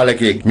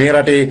පාලකයෙක්. මේ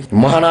රටේ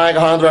මහානායක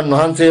හාමුදුරන්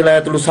වහන්සේලා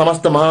ඇතුළු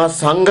සමස්ත මහා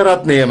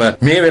සංඝරත්නයම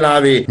මේ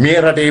වෙලාවේ මේ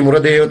රටේ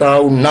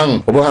මුරදේවතාවුන් නම්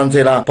ඔබ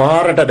වහන්සේලා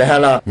පාරට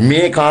බැහැලා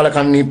මේ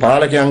කාලකන්ණි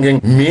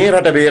පාලකයන්ගෙන් මේ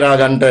රට බේරා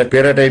ගන්නට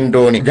පෙරට එන්න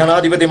ඕනි.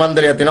 ජනාධිපති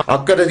මණ්ඩලයක් තියෙනවා.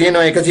 අක්කට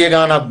තියෙනවා 100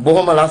 ගාණක්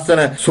බොහොම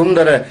ලස්සන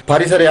සුන්දර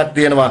පරිසරයක්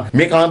තියෙනවා.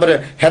 මේ කාමර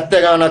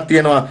 70 ගාණක්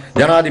තියෙනවා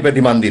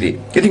ජනාධිපති මන්දිරේ.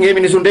 ඉතින් මේ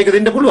මිනිසුන්ට ඒක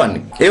දෙන්න පුළුවන්.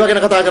 ඒව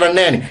ගැන කතා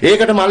කරන්නේ නැහනේ.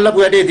 ඒකටම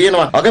අල්ලපු වැඩේ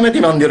තියෙනවා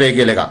අගමැති මන්දිරය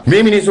කියලා එකක්.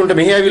 මේ මිනිසුන්ට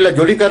මෙහි ඇවිල්ලා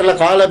ජොලි කරලා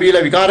කාලා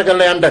බීලා විකාර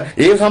කරලා යන්න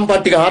ඒ සම්පත්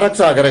ටික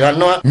ආරක්ෂා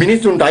කරගන්නවා.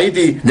 මිනිසුන්ට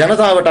අයිති,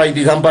 ජනතාවට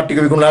අයිති සම්පත්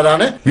ටික විකුණලා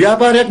දාන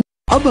ව්‍යාපාරයක්.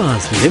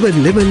 අබාස්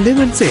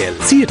 11 සේල්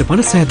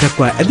 50%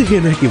 දක්වා ඇදහිය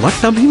නොහැකි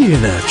වට්ටම්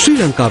හිමිවෙන ශ්‍රී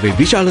ලංකාවේ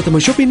විශාලතම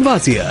shopping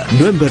වාසිය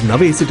නොවැම්බර්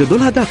 9 සිට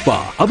 12 දක්වා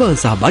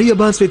අබාස් සහ බයි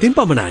අබාස් වෙතින්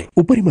පමණයි.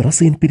 උපරිම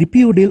රසයෙන් පිරි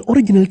පියෝඩෙල්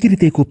ඔරිජිනල්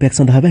කිරිතේ කෝපයක්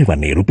සඳහා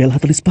වැයවන්නේ රුපියල්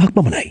 45ක්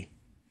පමණයි.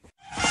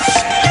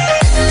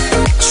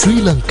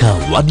 ශ්‍රී ලංකා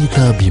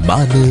වනිතා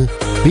විමාන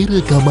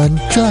පෙරගමන්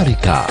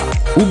චාරිකා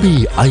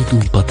ඔබේ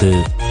අයිදුම්පත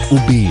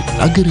ඔබේ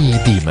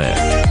නගරයේදීම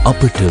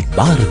අපට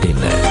බාර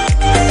දෙන්න.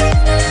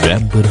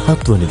 නොවැම්බර්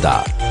 7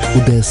 වෙනිදා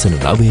උදෑසන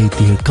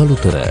 9:30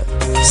 කළුතර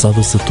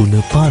සවස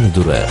 3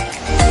 පානදුර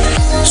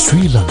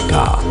ශ්‍රී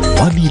ලංකා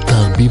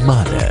වනිතා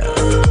විමාන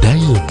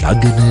දැය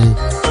නගන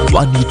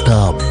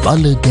වනිතා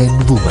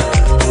බලගැන්වුම.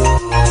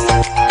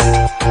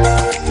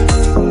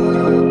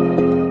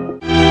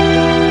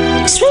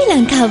 ශ්‍රී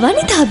ලංකා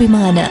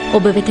වනිතාභිමාන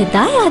ඔබ වෙත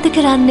දායාද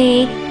කරන්නේ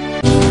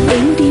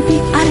NDP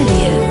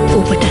අරලිය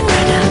ඔබට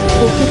වඩා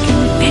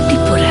ඔබකින්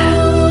පැටිපොර.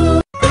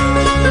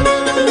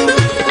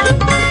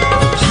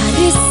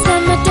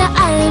 හරිස්සමට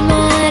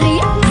අල්මාරි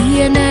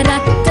තියන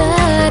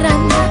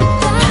රත්තරන්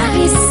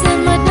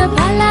හරිස්සමට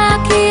බලා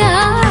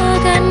කියා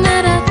ගන්න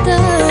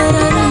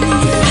රත්තරන්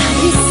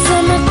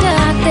හරිස්සමට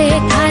අතේ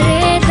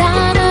කරේ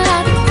දාන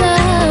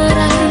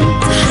රත්තරන්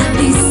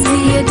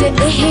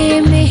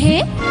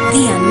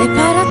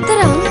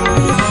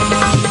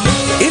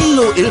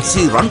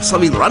පුංචි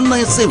රන්සවිල්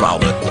රන්නය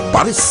සේවාව.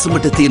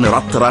 පරිස්සමට තියෙන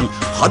රත්තරන්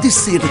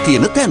හදිස්සියට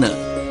තියෙන තැන.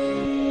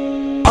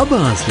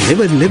 අබාස්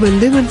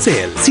ලෙවන්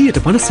සේල්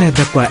 50%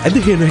 දක්වා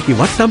ඇදහිය නොහැකි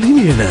වට්ටම්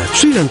හිමිවෙන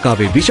ශ්‍රී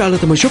ලංකාවේ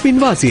විශාලතම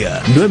shopping වාසිය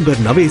නොවැම්බර්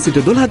 9 සිට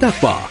 12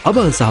 දක්වා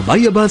අබාස් සහ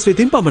බයි අබාස්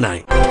වෙතින් පමණයි.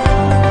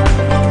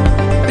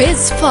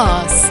 Best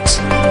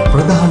Fast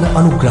ප්‍රධාන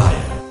අනුග්‍රහය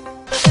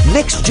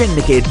Next Gen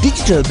එකේ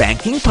digital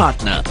banking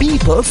partner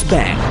People's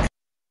Bank.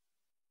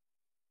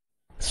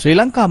 ශ්‍රී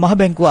ලංකා මහ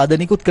බැංකුව අද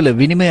නිකුත් කළ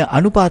විනිමය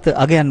අනුපාත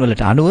අගයන්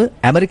වලට අනුව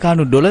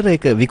ඇමරිකානු ඩොලර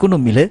එක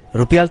විකුණුම් මිල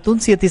රුපියල්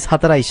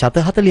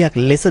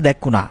 334.40ක් ලෙස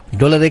දැක්වුණා.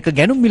 ඩොලර එක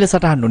ගැනුම් මිල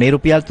සටහන් වුණේ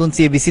රුපියල්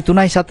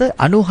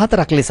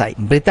 323.94ක් ලෙසයි.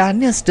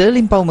 බ්‍රිතාන්‍ය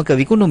ස්ටර්ලින් පවුමක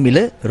විකුණුම් මිල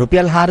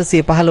රුපියල්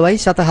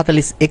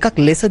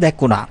 415.41ක් ලෙස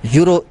දැක්වුණා.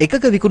 යුරෝ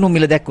එකක විකුණුම්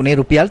මිල දැක්වුණේ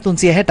රුපියල්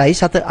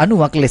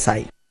 360.90ක්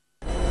ලෙසයි.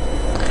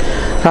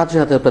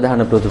 රාජ්‍යගත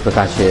ප්‍රධාන ප්‍රවෘත්ති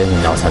ප්‍රකාශය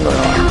අවසන්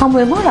වෙනවා. හමු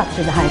වෙමු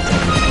රාත්‍රී 10ට.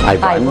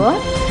 අයිබෝන්.